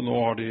 og nå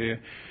har de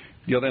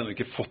hadde ennå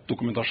ikke fått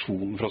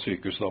dokumentasjonen fra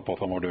sykehuset da, på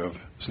at han var døv,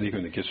 så de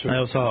kunne ikke søke. Nei,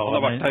 og så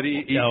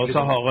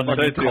har han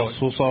en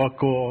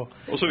inkassosak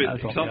og så videre,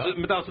 ikke sant?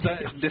 Men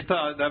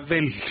det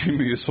veldig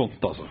mye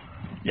sånt, altså.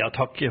 Ja,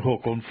 takk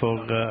Håkon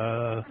for...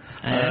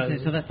 Jeg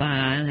synes jo dette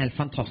en helt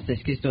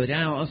fantastisk historie,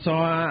 og så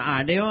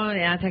det jo,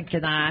 jeg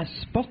tenker det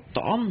spot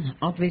on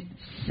at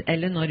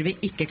når vi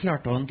ikke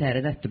klarte å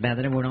håndtere dette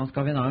bedre, hvordan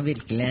skal vi da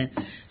virkelig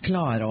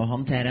klare å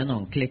håndtere en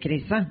ordentlig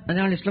krise? Men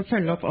jeg har lyst til å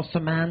følge opp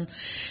også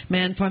med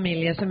en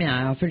familie som jeg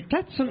har fulgt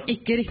tett, som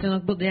ikke riktig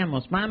nok bodde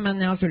hjemme hos meg,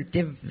 men jeg har fulgt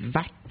i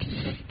hvert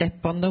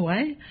step on the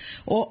way,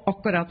 og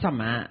akkurat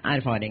samme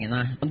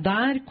erfaringene. Og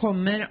der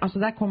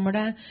kommer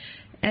det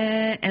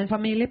en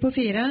familie på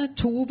 4,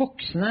 2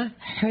 voksne,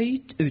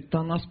 høyt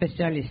utdannet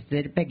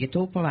spesialister, begge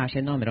to på hver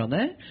sine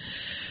områder.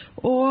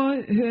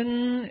 Og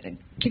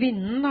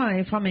kvinnen da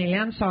i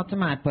familien sa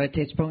til meg på et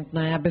tidspunkt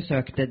når jeg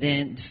besøkte de,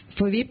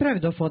 for vi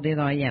prøvde å få de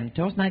da hjem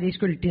til oss, nei de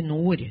skulle til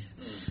nord,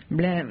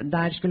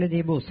 der skulle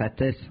de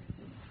bosettes.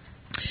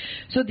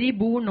 Så de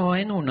bor nå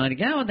i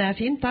Nord-Norge, og det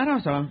fint der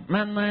altså.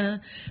 Men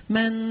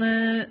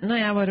når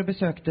jeg var og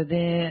besøkte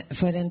de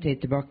for en tid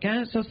tilbake,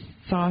 så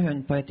sa hun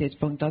på et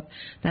tidspunkt at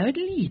det jo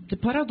et lite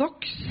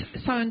paradoks,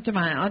 sa hun til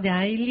meg, at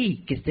jeg i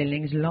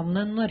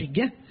likestillingslandet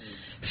Norge.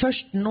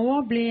 Først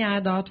nå blir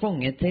jeg da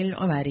tvunget til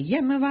å være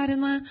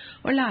hjemmeværende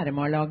og lære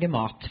meg å lage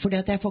mat, fordi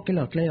at jeg får ikke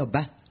lov til å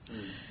jobbe.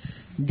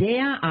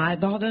 Da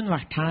hadde hun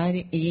vært her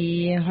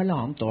i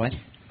 1,5 år.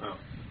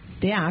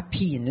 Det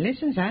pinlig,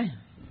 synes jeg.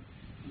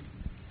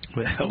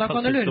 Og da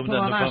kan du lure på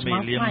hva det som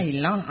har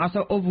feilet. Altså,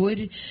 og hvor,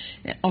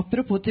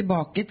 apropos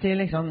tilbake til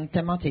liksom,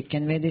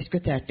 tematikken vi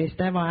diskuterte i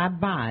sted, hva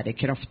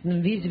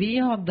bærekraften? Hvis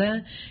vi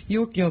hadde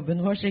gjort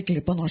jobben vår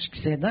skikkelig på norsk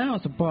side,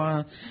 altså på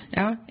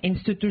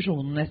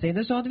institusjonenes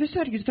side, så hadde vi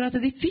sørget for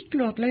at de fikk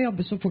lov til å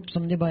jobbe så fort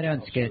som de bare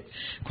ønsket.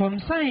 Kom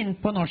seg inn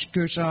på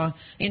norskkurs og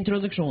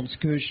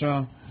introduksjonskurs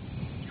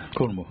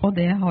og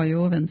det har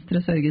jo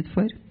Venstre sørget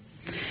for.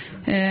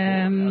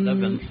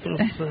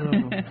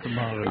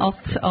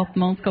 At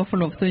man skal få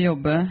lov til å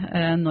jobbe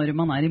når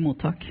man i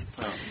mottak.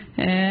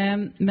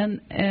 Men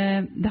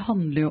det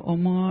handler jo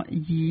om å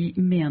gi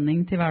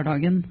mening til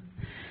hverdagen.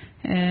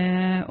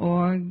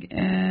 Og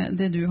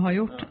det du har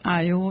gjort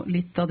jo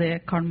litt av det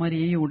Karen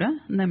Marie gjorde,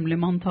 nemlig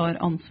man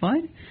tar ansvar,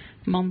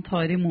 man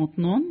tar imot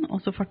noen,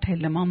 og så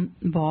forteller man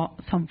hva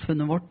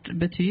samfunnet vårt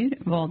betyr,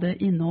 hva det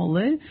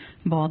inneholder,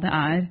 hva det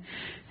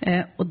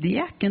og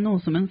det ikke noe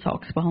som en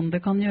saksbehandler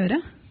kan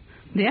gjøre.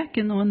 Det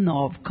ikke noe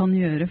NAV kan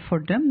gjøre for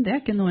dem. Det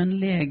ikke noe en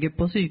lege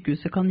på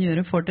sykehuset kan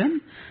gjøre for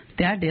dem.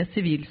 Det det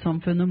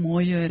sivilsamfunnet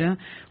må gjøre.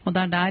 Og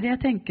det der jeg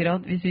tenker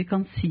at hvis vi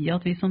kan si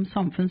at vi som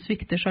samfunn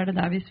svikter, så det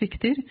der vi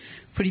svikter.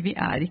 Fordi vi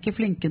ikke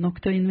flinke nok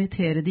til å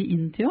invitere de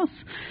inn til oss.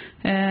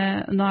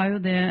 Nå jo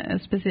det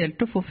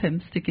spesielt å få 5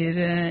 stykker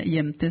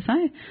hjem til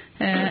seg.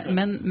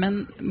 Men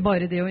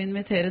bare det å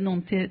invitere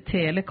noen til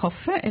te eller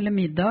kaffe eller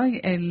middag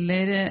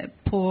eller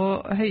på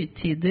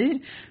høytider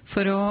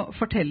for å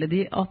fortelle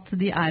de at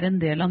de en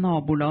del av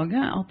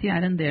nabolaget, at de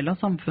en del av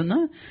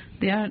samfunnet,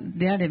 det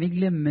det vi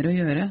glemmer å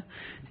gjøre.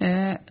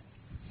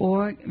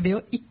 Og ved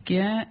å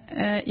ikke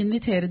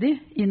invitere de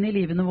inn i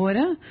livene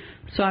våre,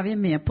 så vi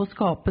med på å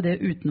skape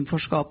det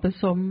utenforskapet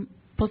som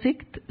på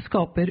sikt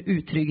skaper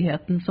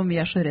utryggheten som vi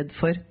så redd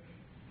for.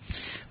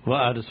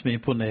 Hva det som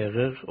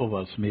imponerer, og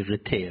hva som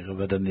irriterer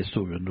ved den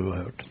historien du har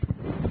hørt?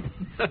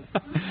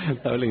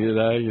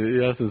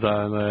 Jeg synes det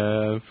en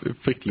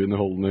fryktelig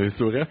underholdende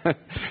historie.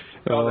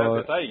 Ja,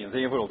 dette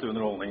ingenting i forhold til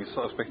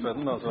underholdningsaspektet ved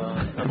den. Altså,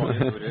 det mange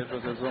historier, for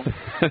å si det sånn.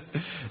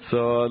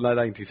 Så nei,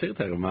 det ingenting som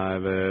irriterer meg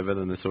ved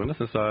denne historien. Jeg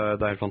synes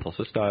det helt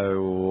fantastisk. Det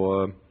jo...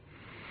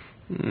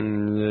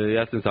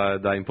 Jeg synes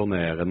det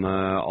imponerende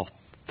at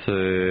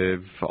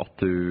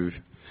du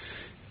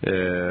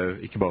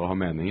ikke bare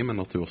har meninger, men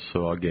at du også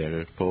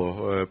agerer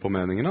på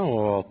meningene,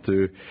 og at du,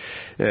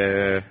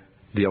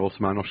 de av oss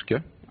som norske,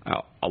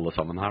 alle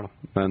sammen her da,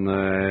 men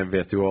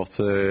vet jo at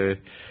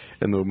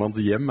en nordmanns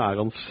hjem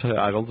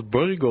hans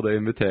borg, og det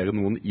inviterer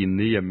noen inn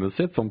i hjemmet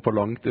sitt sånn på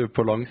lang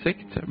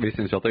sikt. Vi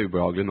synes jo at det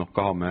ubehagelig nok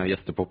å ha med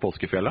gjester på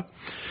påskefjellet.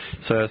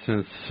 Så jeg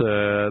synes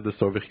det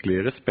står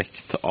virkelig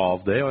respekt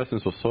av det, og jeg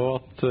synes også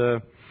at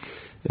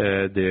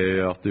det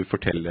at du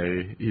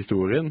forteller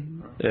historien,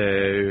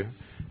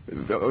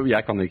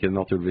 jeg kan ikke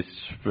naturligvis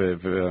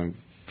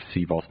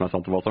si hva som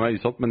sant og hva som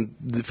usant, men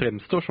det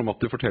fremstår som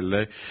at du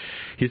forteller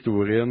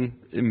historien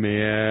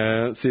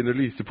med sine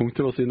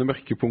lysepunkter og sine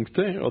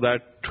mørkepunkter, og det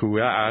tror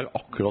jeg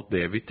akkurat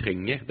det vi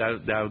trenger.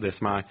 Det jo det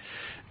som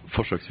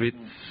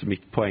forsøksvis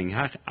mitt poeng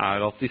her,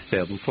 at i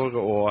stedet for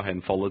å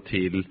henfalle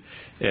til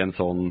en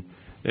sånn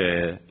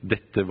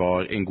dette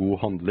var en god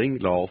handling,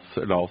 la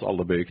oss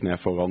alle bøye kne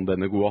foran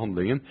denne gode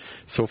handlingen,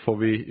 så får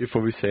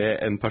vi se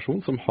en person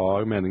som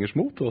har meningers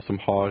mot, og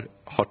som har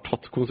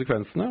tatt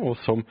konsekvensene, og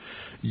som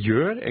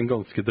gjør en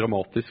ganske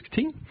dramatisk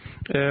ting,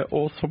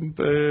 og som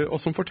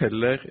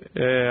forteller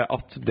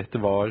at dette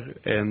var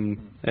en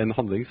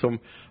handling som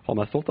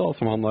han stolt av,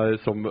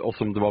 og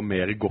som det var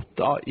mer godt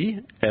av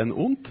i enn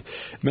ondt,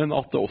 men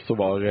at det også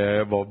var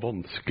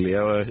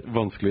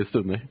vanskelige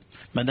stunder.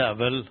 Men det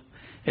vel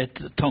et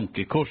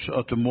tankekors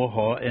at du må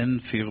ha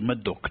en fyr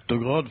med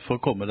doktorgrad for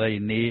å komme deg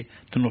inn i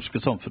det norske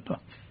samfunnet.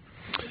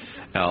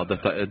 Ja,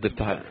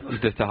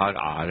 dette her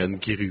en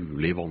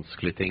gruelig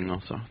vanskelig ting,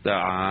 altså. Det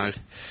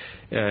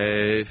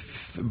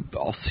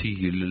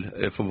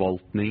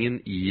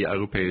asylforvaltningen i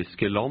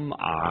europeiske land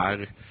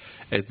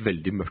et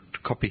veldig mørkt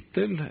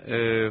kapittel,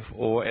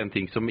 og en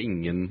ting som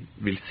ingen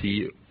vil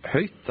si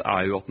høyt,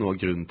 jo at noe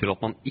av grunnen til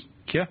at man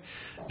ikke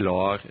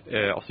lar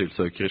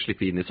asylsøkere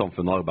slippe inn i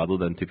samfunnet og arbeid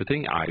og den type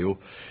ting, jo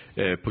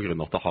på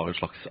grunn av at det har en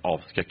slags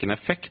avskrekkende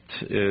effekt.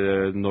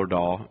 Når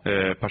da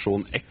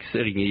person X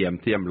ringer hjem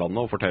til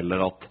hjemlandet og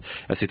forteller at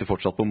jeg sitter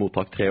fortsatt på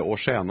mottak 3 år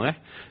senere,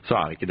 så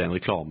ikke det en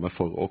reklame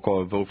for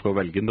å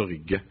velge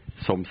Norge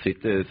som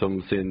sitt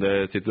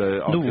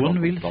Noen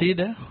vil si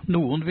det.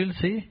 Noen vil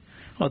si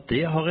at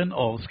det har en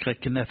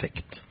avskrekkende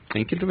effekt.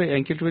 Enkelte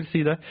vil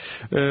si det,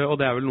 og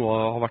det vel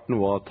har vært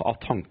noe av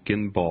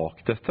tanken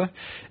bak dette.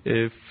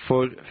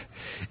 For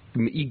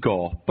i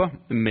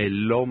gapet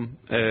mellom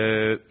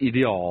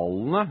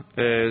idealene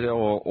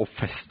og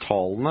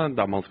festtalene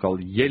der man skal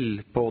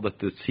hjelpe, og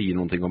dette sier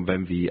noen ting om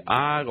hvem vi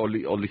og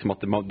liksom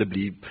at det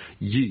blir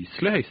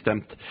gyselig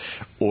høystemt,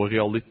 og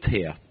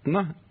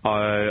realitetene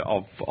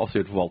av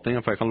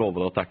asylforvaltningen. For jeg kan love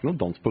dere at det ikke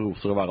noe dans på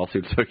roser å være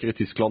asylsøker i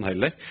Tyskland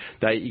heller.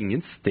 Det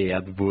ingen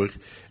sted hvor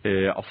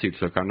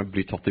asylsøkerne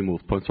blir tatt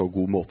imot på en så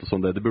god måte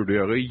som det burde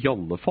gjøre, i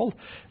alle fall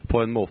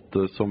på en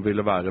måte som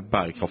ville være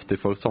bærekraftig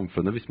for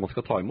samfunnet hvis man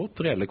skal ta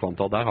imot reelle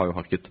kvanta. Der har jo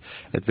Harket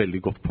et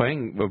veldig godt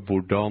poeng,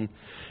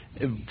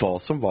 hva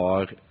som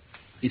var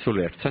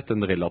isolert sett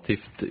en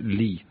relativt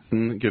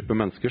liten gruppe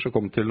mennesker som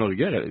kom til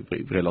Norge,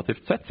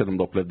 relativt sett, selv om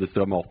det opplevdes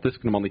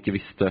dramatisk når man ikke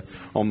visste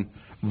om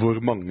hvor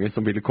mange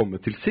som ville komme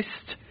til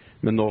sist,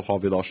 men nå har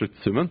vi da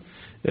sluttsummen,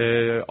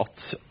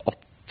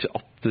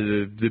 at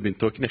det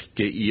begynte å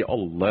knekke i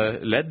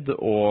alle ledd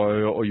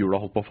og hjula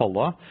holdt på å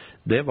falle av,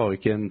 det var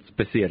ikke en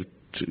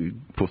spesielt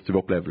positiv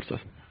opplevelse.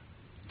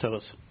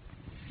 Therese?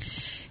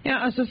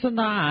 Ja, altså, så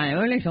da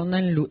jo liksom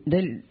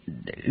det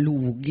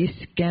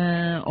logiske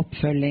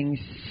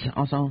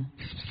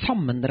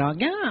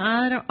sammendraget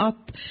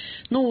at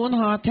noen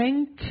har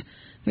tenkt,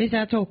 hvis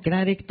jeg tolker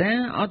det riktig,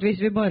 at hvis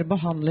vi bare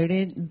behandler de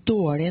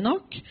dårlig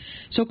nok,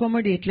 så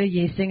kommer de til å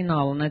gi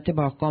signalene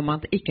tilbake om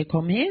at ikke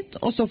kom hit,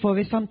 og så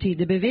får vi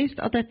samtidig bevist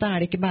at dette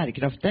det ikke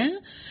bærekraftig,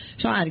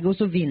 så ergo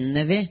så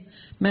vinner vi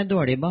med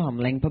dårlig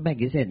behandling på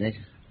begge sider.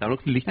 Det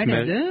nok litt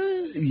mer...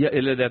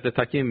 Dette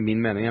ikke min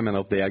mening, jeg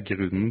mener at det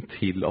grunnen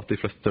til at de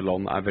fleste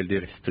land veldig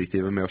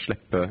restriktive med å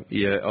slippe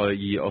å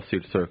gi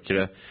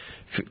asylsøkere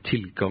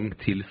tilgang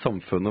til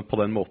samfunnet på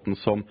den måten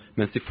som,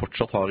 mens de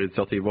fortsatt har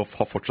initiativ og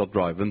har fortsatt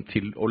driven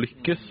til å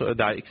lykkes.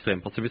 Det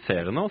ekstremt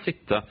passiviserende å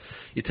sitte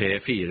i 3,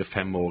 4,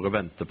 5 år og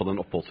vente på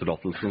den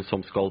oppholdstillatelsen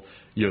som skal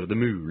gjøre det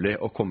mulig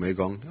å komme i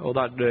gang. Og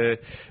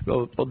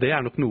det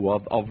nok noe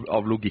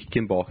av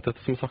logikken bak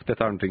dette. Som sagt,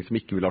 dette noe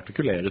som ikke vil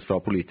artikuleres fra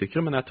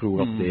politikere, men jeg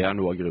tror at det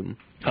noe av grunnen.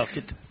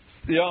 Harket?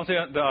 Ja, altså,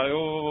 det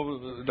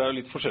jo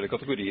litt forskjellige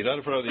kategorier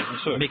her, for det de som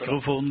søker...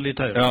 Mikrofonen litt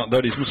høyere. Ja,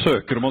 det de som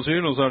søker om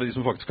asyl, og så det de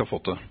som faktisk har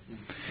fått det.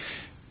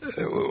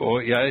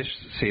 Og jeg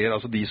ser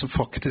altså de som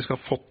faktisk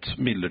har fått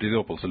midlertidig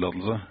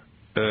oppholdstillatelse,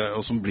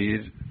 og som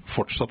blir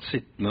fortsatt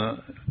sittende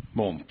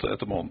måned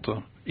etter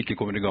måned, ikke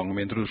kommer i gang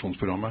med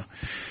introduksjonsprogrammet,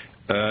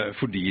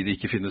 fordi de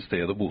ikke finner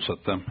sted å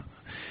bosette dem.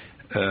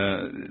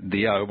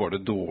 Det jo bare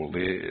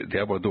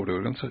dårlig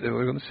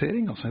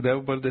organisering, altså. Det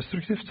jo bare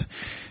destruktivt.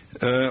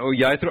 Og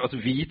jeg tror, altså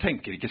vi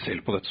tenker ikke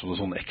selv på dette som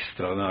sånn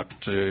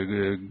ekstraordinært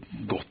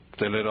godt,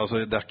 eller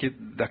altså det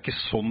ikke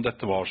sånn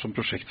dette var som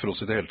prosjekt for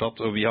oss i det hele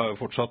tatt, og vi har jo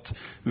fortsatt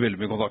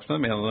veldig mye kontakt med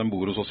dem, en av dem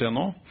bor hos oss igjen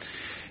nå.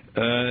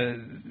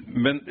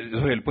 Men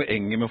hele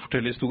poenget med å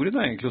fortelle historien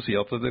egentlig å si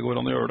at det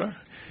går an å gjøre det.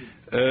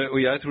 Og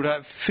jeg tror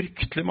det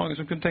fryktelig mange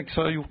som kunne tenke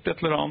seg å ha gjort et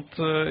eller annet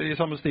i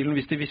samme stilen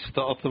hvis de visste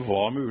at det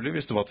var mulig,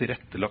 hvis det var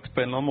tilrettelagt på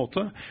en eller annen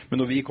måte.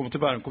 Men når vi kom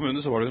til Bærum kommune,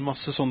 så var det en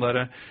masse sånn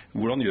der,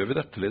 hvordan gjør vi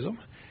dette liksom?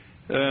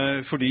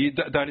 Fordi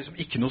det liksom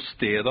ikke noe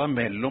sted der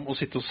mellom å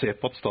sitte og se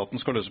på at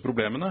staten skal løse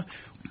problemene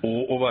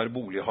og å være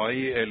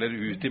bolighai eller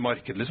ut i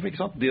markedet liksom,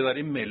 ikke sant? Det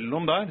der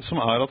imellom der, som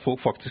at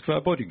folk faktisk vil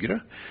være borgere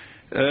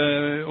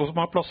og som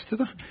har plass til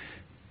det,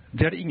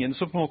 det det ingen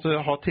som på en måte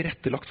har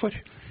tilrettelagt for.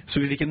 Så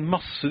vi fikk en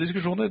masse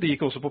diskusjoner. Det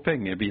gikk også på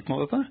pengebiten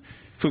av dette.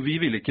 For vi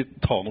ville ikke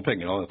ta noe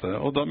penger av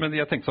dette. Men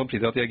jeg tenkte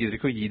samtidig at jeg gidder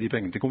ikke å gi de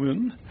pengene til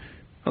kommunen.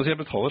 Altså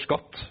jeg betaler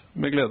skatt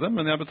med glede,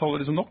 men jeg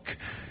betaler liksom nok.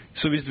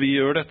 Så hvis vi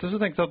gjør dette, så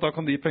tenkte jeg at da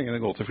kan de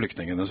pengene gå til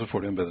flyktningene, så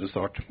får de en bedre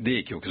start. Det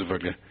gikk jo ikke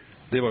selvfølgelig.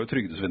 Det var jo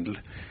trygdesvindel.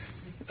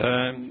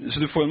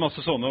 Så du får en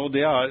masse sånne, og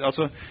det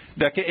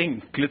det ikke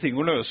enkle ting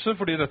å løse,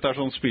 fordi dette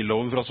sånn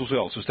spillover fra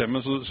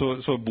sosialsystemet,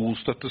 så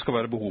bostøtte skal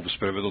være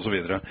behovsprøvet og så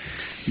videre.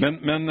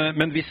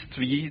 Men hvis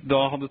vi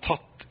da hadde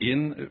tatt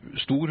inn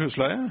stor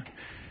husleie,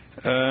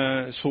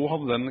 så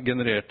hadde den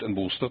generert en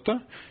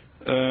bostøtte,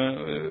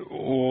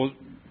 og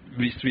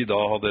hvis vi da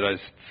hadde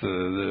reist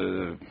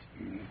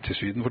til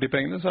Syden for de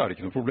pengene, så det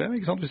ikke noe problem,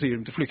 ikke sant? Hvis vi gir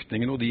dem til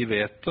flyktningene, og de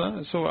vet det,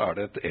 så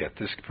det et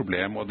etisk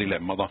problem og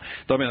dilemma da.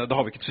 Da mener jeg, da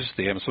har vi ikke et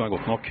system som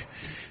godt nok.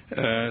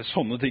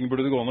 Sånne ting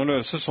burde det gå an å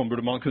løse, sånn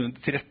burde man kunne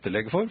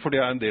tilrettelegge for det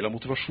en del av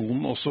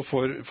motivasjonen også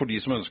for de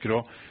som ønsker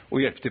å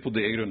hjelpe til på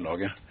det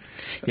grunnlaget.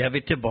 Jeg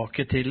vil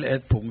tilbake til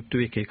et punkt du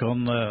ikke kan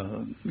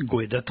gå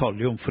i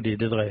detalj om, fordi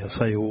det dreier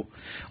seg jo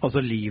altså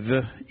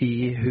livet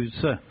i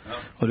huset,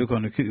 og du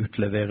kan jo ikke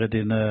utlevere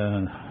dine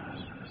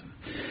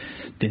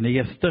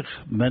gjester,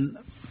 men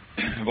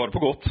var det på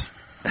godt?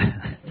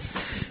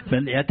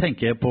 Men jeg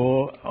tenker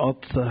på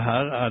at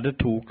her det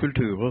to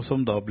kulturer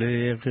som da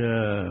blir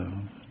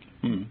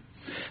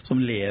som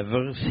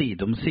lever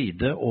side om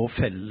side og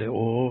feller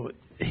og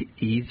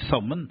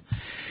sammen.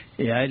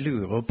 Jeg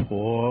lurer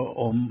på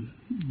om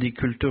de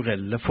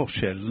kulturelle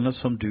forskjellene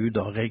som du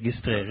da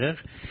registrerer,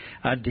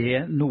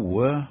 det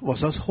noe, hva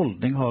slags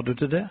holdning har du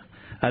til det?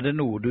 Det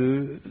noe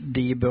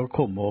de bør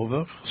komme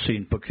over?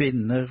 Syn på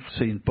kvinner,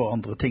 syn på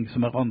andre ting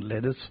som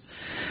annerledes?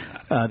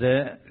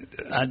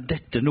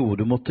 Dette noe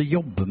du måtte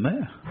jobbe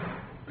med?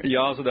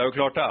 Ja, altså det jo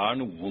klart det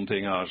noen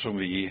ting her som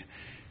vi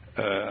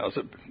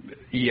Altså,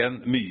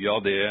 igjen, mye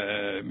av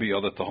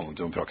dette handlet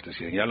jo om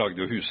praktiske ting. Jeg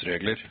lagde jo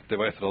husregler. Det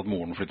var etter at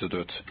moren flyttet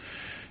ut.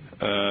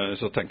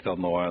 Så tenkte jeg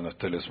at nå er jeg nødt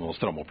til liksom å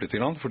stramme opp litt,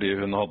 fordi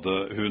hun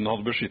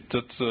hadde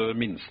beskyttet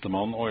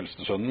minstemann og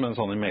eldstesønnen, mens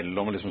han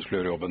imellom liksom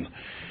skulle gjøre jobben.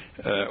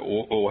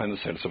 Og henne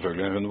selv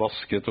selvfølgelig. Hun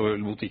vasket og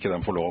lot ikke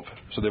dem få lov.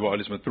 Så det var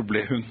liksom et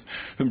problem.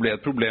 Hun ble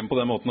et problem på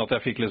den måten at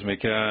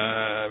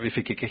vi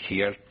fikk ikke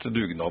helt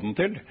dugnaden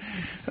til.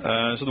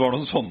 Så det var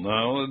noen sånne,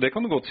 og det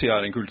kan du godt si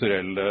er en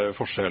kulturell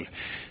forskjell.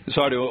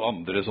 Så er det jo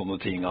andre sånne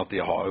ting at de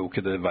har jo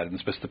ikke det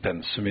verdens beste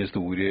pensum i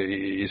historie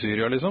i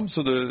Syria, liksom.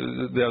 Så det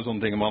er jo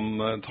sånne ting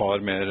man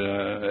tar mer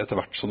etter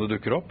hvert som det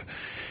dukker opp.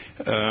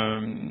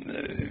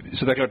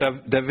 Så det er klart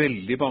det er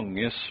veldig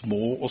mange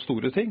små og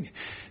store ting.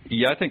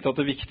 Jeg tenkte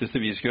at det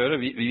viktigste vi skulle gjøre,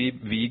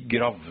 vi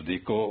gravde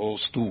ikke og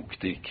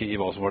stokte ikke i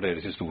hva som var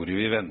deres historie.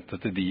 Vi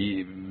ventet til de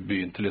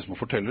begynte liksom å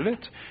fortelle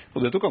litt,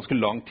 og det tok ganske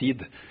lang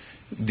tid.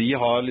 De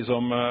har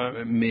liksom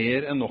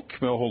mer enn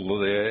nok med å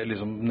holde det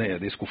liksom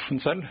nede i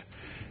skuffen selv,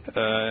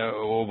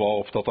 og var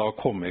opptatt av å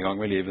komme i gang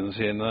med livene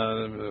sine,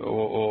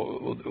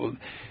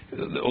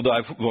 og det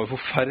var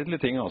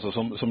forferdelige ting altså,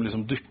 som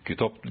liksom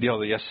dukket opp. De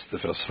hadde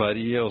gjester fra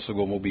Sverige, og så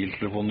går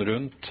mobiltelefonen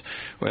rundt,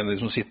 og en av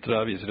de som sitter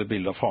der viser et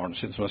bilde av faren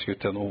sin som er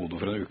skutt gjennom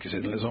hodet for en uke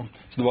siden liksom.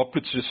 Så det var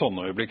plutselig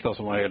sånne øyeblikk da,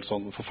 som var helt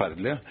sånn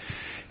forferdelige.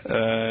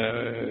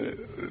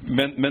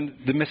 Men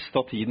det meste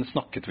av tiden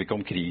snakket vi ikke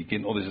om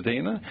krigen og disse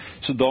tingene,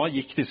 så da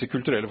gikk disse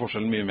kulturelle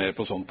forskjellene mye mer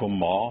på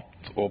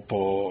mat og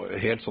på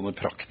helt sånne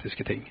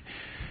praktiske ting.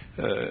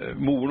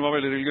 Moren var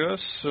veldig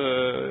religiøs,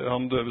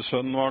 han døve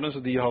sønnen var det,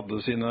 så de hadde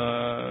sine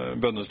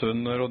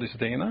bønnestunder og disse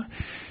tingene.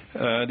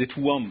 De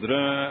to andre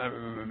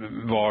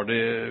var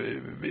det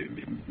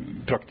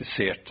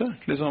praktiserte,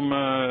 liksom,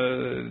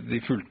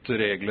 de fulgte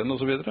reglene og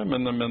så videre,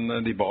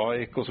 men de ba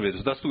ikke og så videre.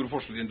 Så det er store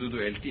forskjeller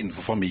individuelt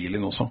innenfor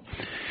familien også.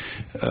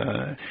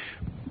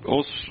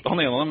 Og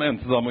han ene av dem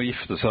endte da med å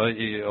gifte seg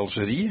i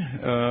Algerie,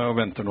 og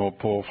venter nå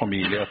på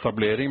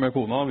familieetablering med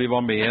kona. Vi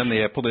var med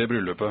ned på det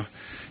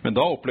bryllupet. Men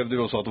da opplevde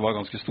vi også at det var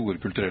ganske store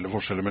kulturelle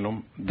forskjeller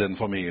mellom den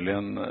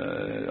familien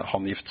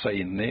han gifte seg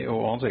inn i,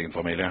 og hans egen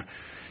familie.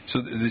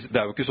 Så det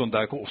er jo ikke sånn, det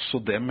er jo ikke også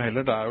dem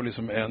heller, det er jo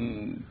liksom en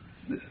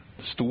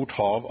stort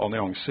hav av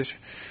nyanser.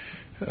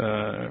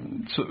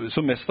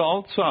 Så mest av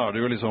alt så er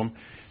det jo liksom,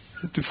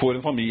 du får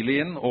en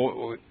familie inn,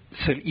 og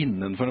selv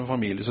innenfor en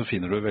familie så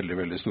finner du veldig,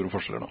 veldig store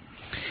forskjeller da.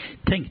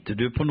 Tenkte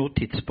du på noe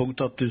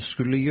tidspunkt at du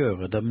skulle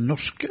gjøre dem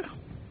norske?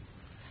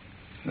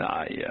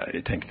 Nei,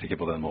 jeg tenkte ikke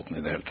på den måten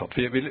i det hele tatt.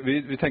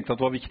 Vi tenkte at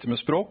det var viktig med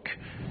språk,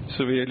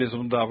 så vi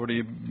liksom, der hvor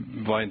de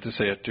var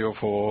interessert i å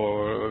få,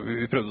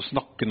 vi prøvde å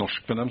snakke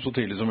norsk med dem så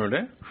tidlig som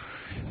mulig.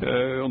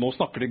 Og nå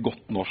snakker de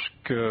godt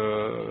norsk,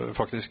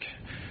 faktisk.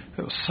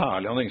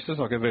 Særlig han yngste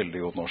snakker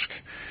veldig godt norsk.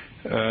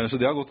 Så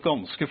det har gått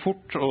ganske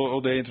fort, og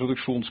det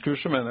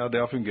introduksjonskurset mener jeg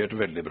det har fungert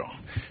veldig bra.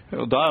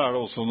 Og der er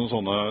det også noen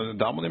sånne,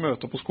 der må de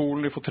møte opp på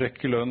skolen, de får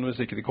trekke lønn hvis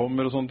ikke de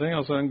kommer og sånne ting.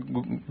 Altså en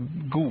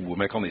gode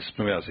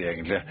mekanisme vil jeg si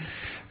egentlig.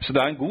 Så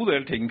det er en god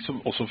del ting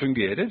som også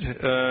fungerer,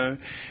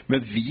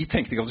 men vi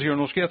tenkte ikke at vi skulle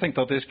gjøre norske. Jeg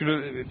tenkte at det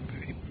skulle,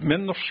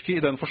 men norske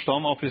i den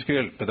forstand at vi skulle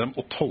hjelpe dem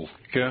å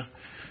tolke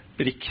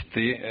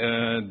riktig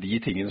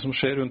de tingene som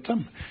skjer rundt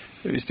dem.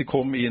 Hvis de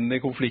kom inn i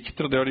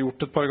konflikter, og det har de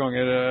gjort et par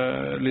ganger,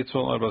 litt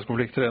sånn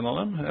arbeidskonflikter, en av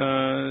dem,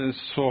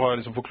 så har jeg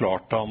liksom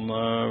forklart han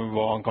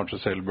hva han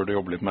kanskje selv burde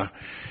jobbe litt med.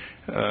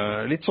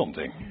 Litt sånne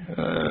ting.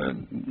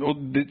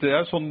 Og det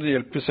er sånn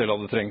hjelp vi selv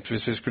hadde trengt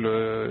hvis vi skulle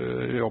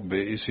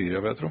jobbe i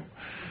Syria, vil jeg tro.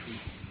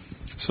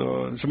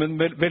 Som en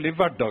veldig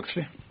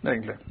hverdagslig,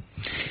 egentlig.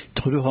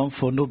 Tror du han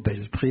får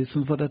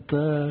Nobelprisen for dette?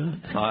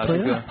 Nei, jeg tror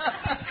ikke det.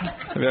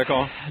 Det vil jeg ikke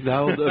ha. Det er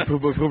jo,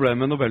 problemet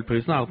med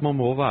Nobelprisen er at man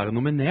må være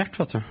nominert,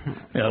 vet du.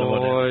 Ja,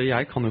 og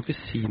jeg kan jo ikke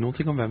si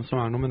noe om hvem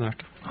som er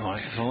nominert. Nei,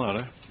 sånn er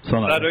det.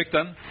 Sånn er det. Der røyk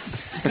den.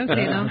 Jeg kan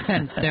si noe om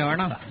 50 år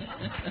da.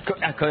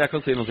 Jeg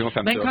kan si noe om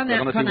 50 år.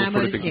 Men kan jeg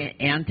bare si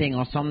en ting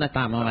også om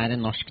dette med å være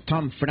norsk,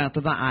 Tom? For det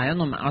er jo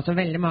noe, altså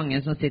veldig mange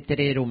som sitter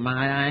i rommet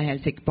her, jeg er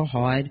helt sikker på,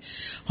 har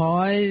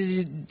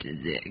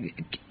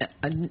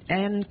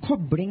en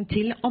kobling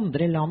til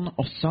andre land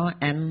også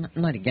enn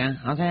Norge.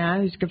 Altså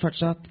jeg husker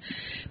fortsatt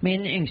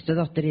min yngste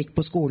datter gikk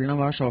på skolen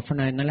og var så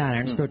fornøyd når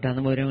læreren spurte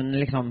henne hvor hun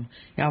liksom,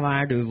 ja, hva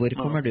er du, hvor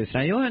kommer du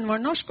fra? Jo, hun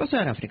var norsk og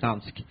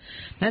sørafrikansk.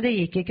 Nei, det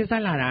gikk ikke, sa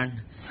læreren.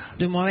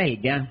 Du må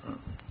velge.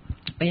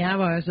 Og jeg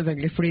var jo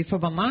selvfølgelig fly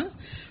forbannet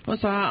og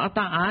sa at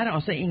det er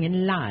altså ingen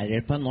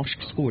lærer på en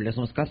norsk skole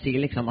som skal si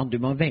liksom at du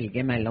må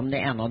velge mellom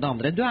det ene og det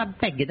andre. Du er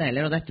begge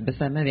deler, og dette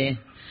bestemmer vi.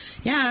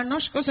 Jeg er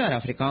norsk og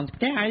sørafrikansk.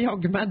 Det er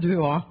jaggu meg du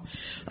også.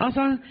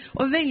 Altså,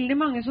 og veldig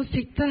mange som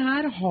sitter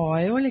her har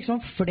jo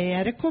liksom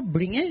flere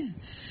koblinger.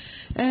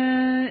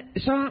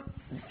 Så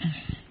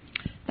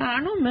det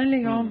er noe med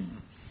liksom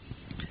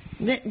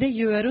det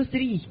gjør oss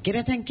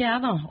rikere, tenker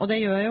jeg da. Og det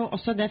gjør jo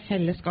også det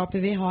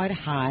fellesskapet vi har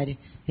her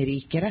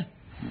rikere.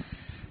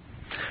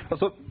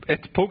 Altså,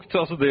 et punkt,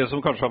 altså det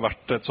som kanskje har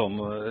vært et sånn,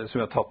 som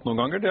jeg har tatt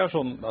noen ganger, det er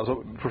sånn, altså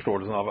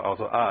forståelsen av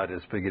altså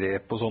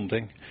æresbegrep og sånne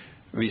ting.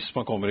 hvis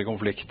man kommer i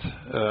konflikt.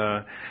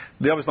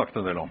 Det har vi snakket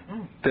en del om.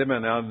 Det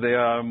mener jeg, det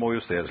må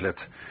justeres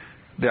litt.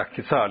 Det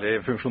ikke særlig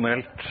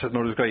funksjonelt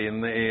når du skal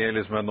inn i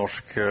liksom en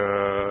norsk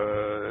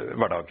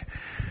hverdag.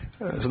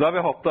 Så det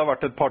har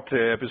vært et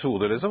par-tre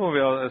episoder liksom, hvor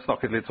vi har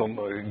snakket litt sånn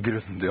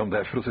grundig om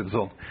det, for å si det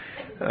sånn.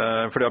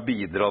 For det har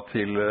bidratt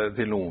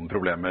til noen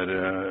problemer.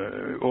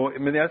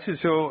 Men jeg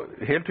synes jo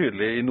helt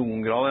tydelig i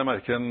noen grad jeg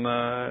merker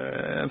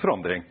en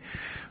forandring.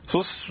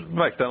 Så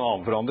merket jeg en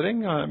annen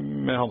forandring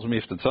med han som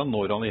giftet seg.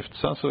 Når han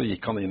giftet seg, så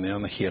gikk han inn i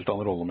en helt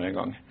annen rolle med en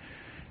gang.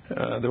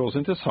 Det var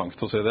også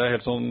interessant å se. Det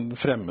helt sånn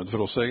fremmed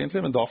for oss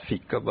egentlig, men da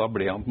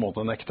ble han på en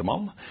måte en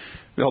ektemann.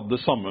 Vi hadde det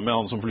samme med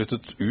han som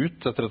flyttet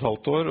ut etter et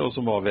halvt år, og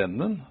som var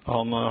vennen.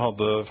 Han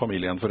hadde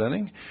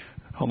familiegjenforening.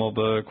 Han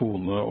hadde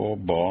kone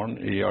og barn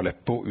i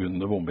Aleppo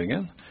under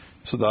bombingen.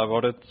 Så der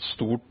var det et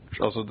stort,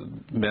 altså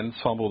mens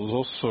han bodde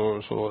hos oss,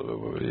 så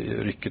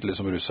rykket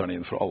liksom russerne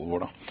inn for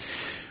alvor da.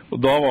 Og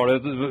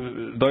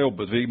da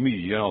jobbet vi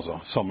mye altså,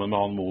 sammen med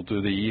han mot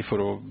UDI for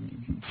å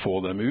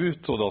få dem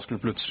ut, og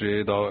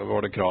da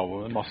var det krav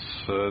om en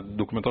masse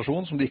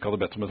dokumentasjon som de ikke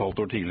hadde bedt om et halvt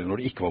år tidligere når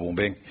det ikke var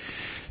bombing.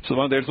 Så det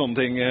var en del sånne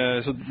ting,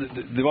 så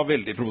det var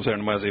veldig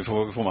provoserende må jeg si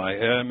for meg.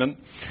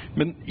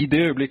 Men i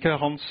det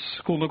øyeblikket hans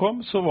kone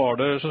kom, så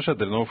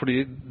skjedde det noe,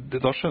 fordi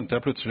da skjønte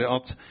jeg plutselig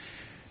at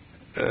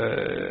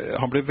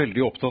han ble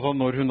veldig opptatt av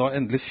når hun da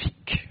endelig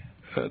fikk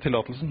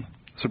tillatelsen,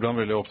 så ble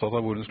han veldig opptatt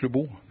av hvor hun skulle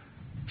bo.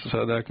 Så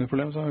sa jeg, det ikke noe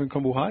problem, så hun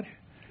kan bo her.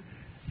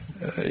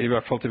 I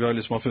hvert fall til vi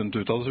liksom har funnet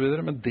ut av det og så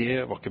videre, men det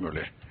var ikke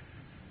mulig.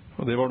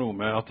 Og det var noe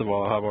med at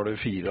her var det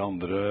 4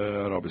 andre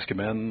arabiske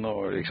menn,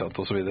 og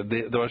så videre.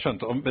 Det var jeg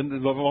skjønte, men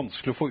det var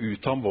vanskelig å få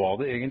ut av ham hva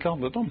det egentlig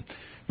handlet om.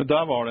 Men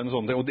der var det en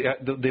sånn, og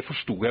det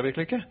forstod jeg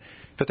virkelig ikke.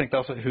 For jeg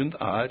tenkte, altså, hun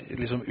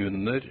liksom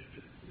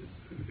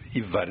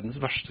i verdens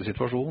verste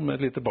situasjon med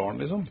et lite barn,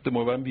 liksom. Det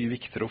må jo være mye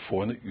viktigere å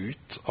få henne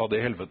ut av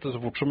det helvete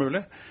så fort som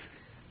mulig,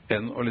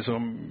 enn å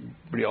liksom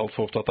bli alt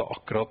for opptatt av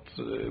akkurat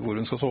hvor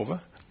hun skal sove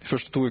de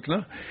første 2 ukene.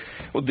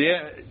 Og det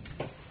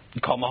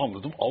kan ha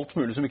handlet om alt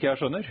mulig som ikke jeg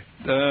skjønner.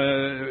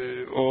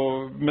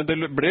 Men det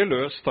ble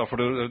løst da,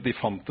 for de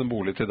fant en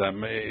bolig til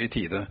dem i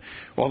tide.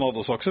 Og han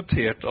hadde også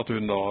akseptert at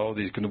hun da, og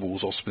de kunne bo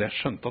hos oss, men jeg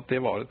skjønte at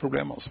det var et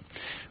problem. Altså.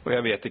 Og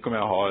jeg vet ikke om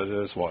jeg har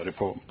svaret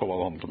på hva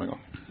det handlet om en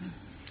gang.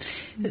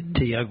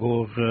 Tida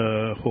går,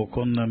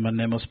 Håkon,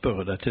 men jeg må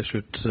spørre deg til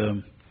slutt.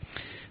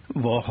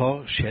 Hva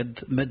har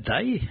skjedd med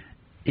deg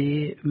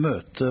i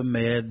møte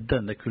med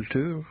denne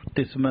kultur,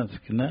 disse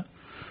menneskene,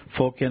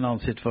 folk i en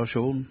annen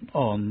situasjon,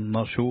 annen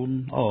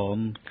nasjon,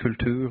 annen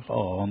kultur,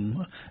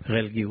 annen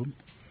religion?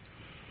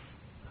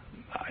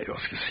 Nei, hva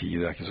skal jeg si?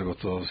 Det ikke så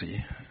godt å si.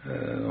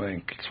 Det var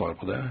enkelt svar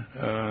på det.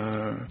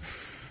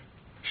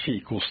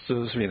 Kikoste,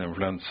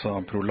 svineinfluensa,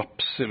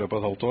 prolaps i løpet av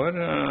et halvt år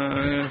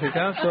fikk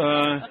jeg, så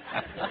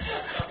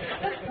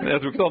jeg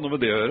tror ikke det har noe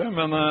med det å gjøre,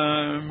 men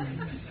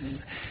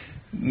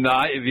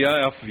nei, vi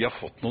har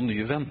fått noen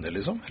nye venner,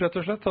 liksom, rett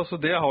og slett. Altså,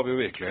 det har vi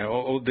jo virkelig.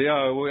 Og det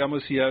jo, jeg må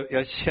si,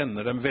 jeg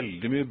kjenner dem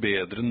veldig mye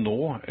bedre nå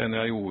enn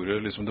jeg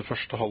gjorde liksom, det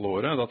første halve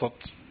året. Det har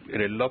tatt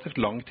relativt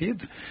lang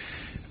tid.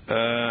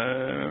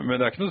 Men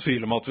det ikke noe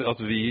tvil om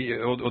at vi,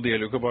 og det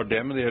gjelder jo ikke bare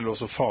dem, men det gjelder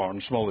også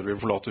faren som aldri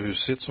vil forlate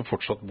huset sitt, som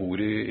fortsatt bor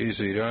i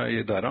Syria,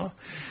 i Dera.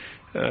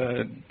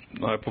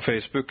 Nå på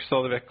Facebook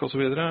stadig vekk og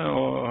så videre,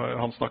 og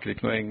han snakker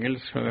ikke noe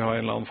engelsk, men vi har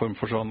en eller annen form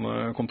for sånn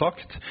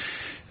kontakt.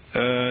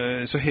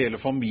 Så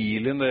hele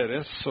familien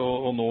deres,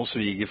 og nå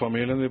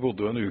svigerfamilien, vi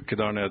bodde jo en uke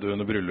der nede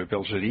under bryllup i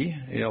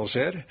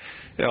Alger.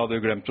 Jeg hadde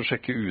jo glemt å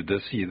sjekke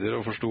UDs sider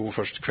og forstod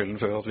først kvelden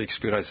før at vi ikke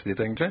skulle reise dit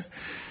egentlig.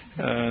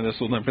 Det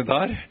stod nemlig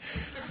der.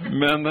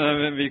 Men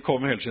vi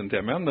kom helskinnet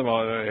hjem igjen. Det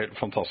var et helt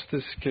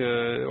fantastisk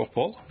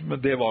opphold. Men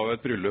det var jo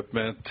et bryllup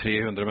med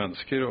 300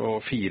 mennesker,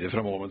 og 4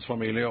 fra Mohammeds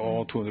familie,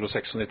 og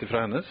 296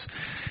 fra hennes.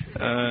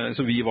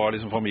 Så vi var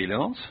liksom familien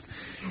hans.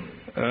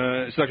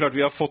 Så det klart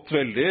vi har fått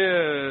veldig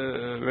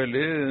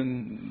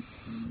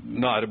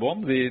nære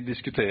bånd. Vi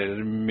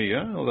diskuterer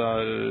mye, og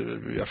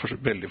vi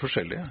veldig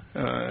forskjellige,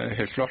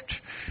 helt klart.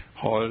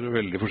 Har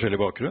veldig forskjellig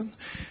bakgrunn.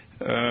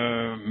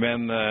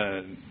 Men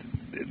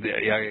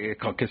jeg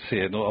kan ikke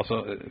se noe,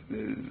 altså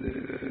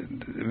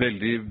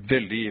veldig,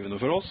 veldig givende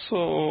for oss,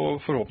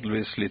 og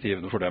forhåpentligvis litt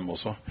givende for dem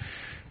også.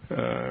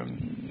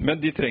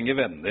 Men de trenger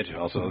venner,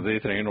 altså de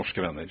trenger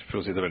norske venner,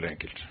 for å si det veldig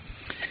enkelt.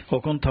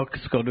 Håkon, takk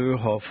skal du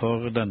ha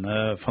for denne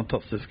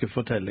fantastiske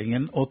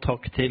fortellingen, og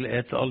takk til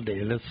et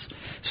aldeles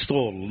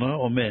strålende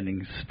og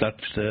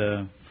meningssterkt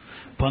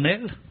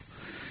panel.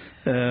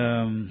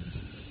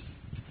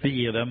 Vi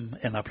gir dem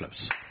en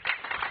applaus.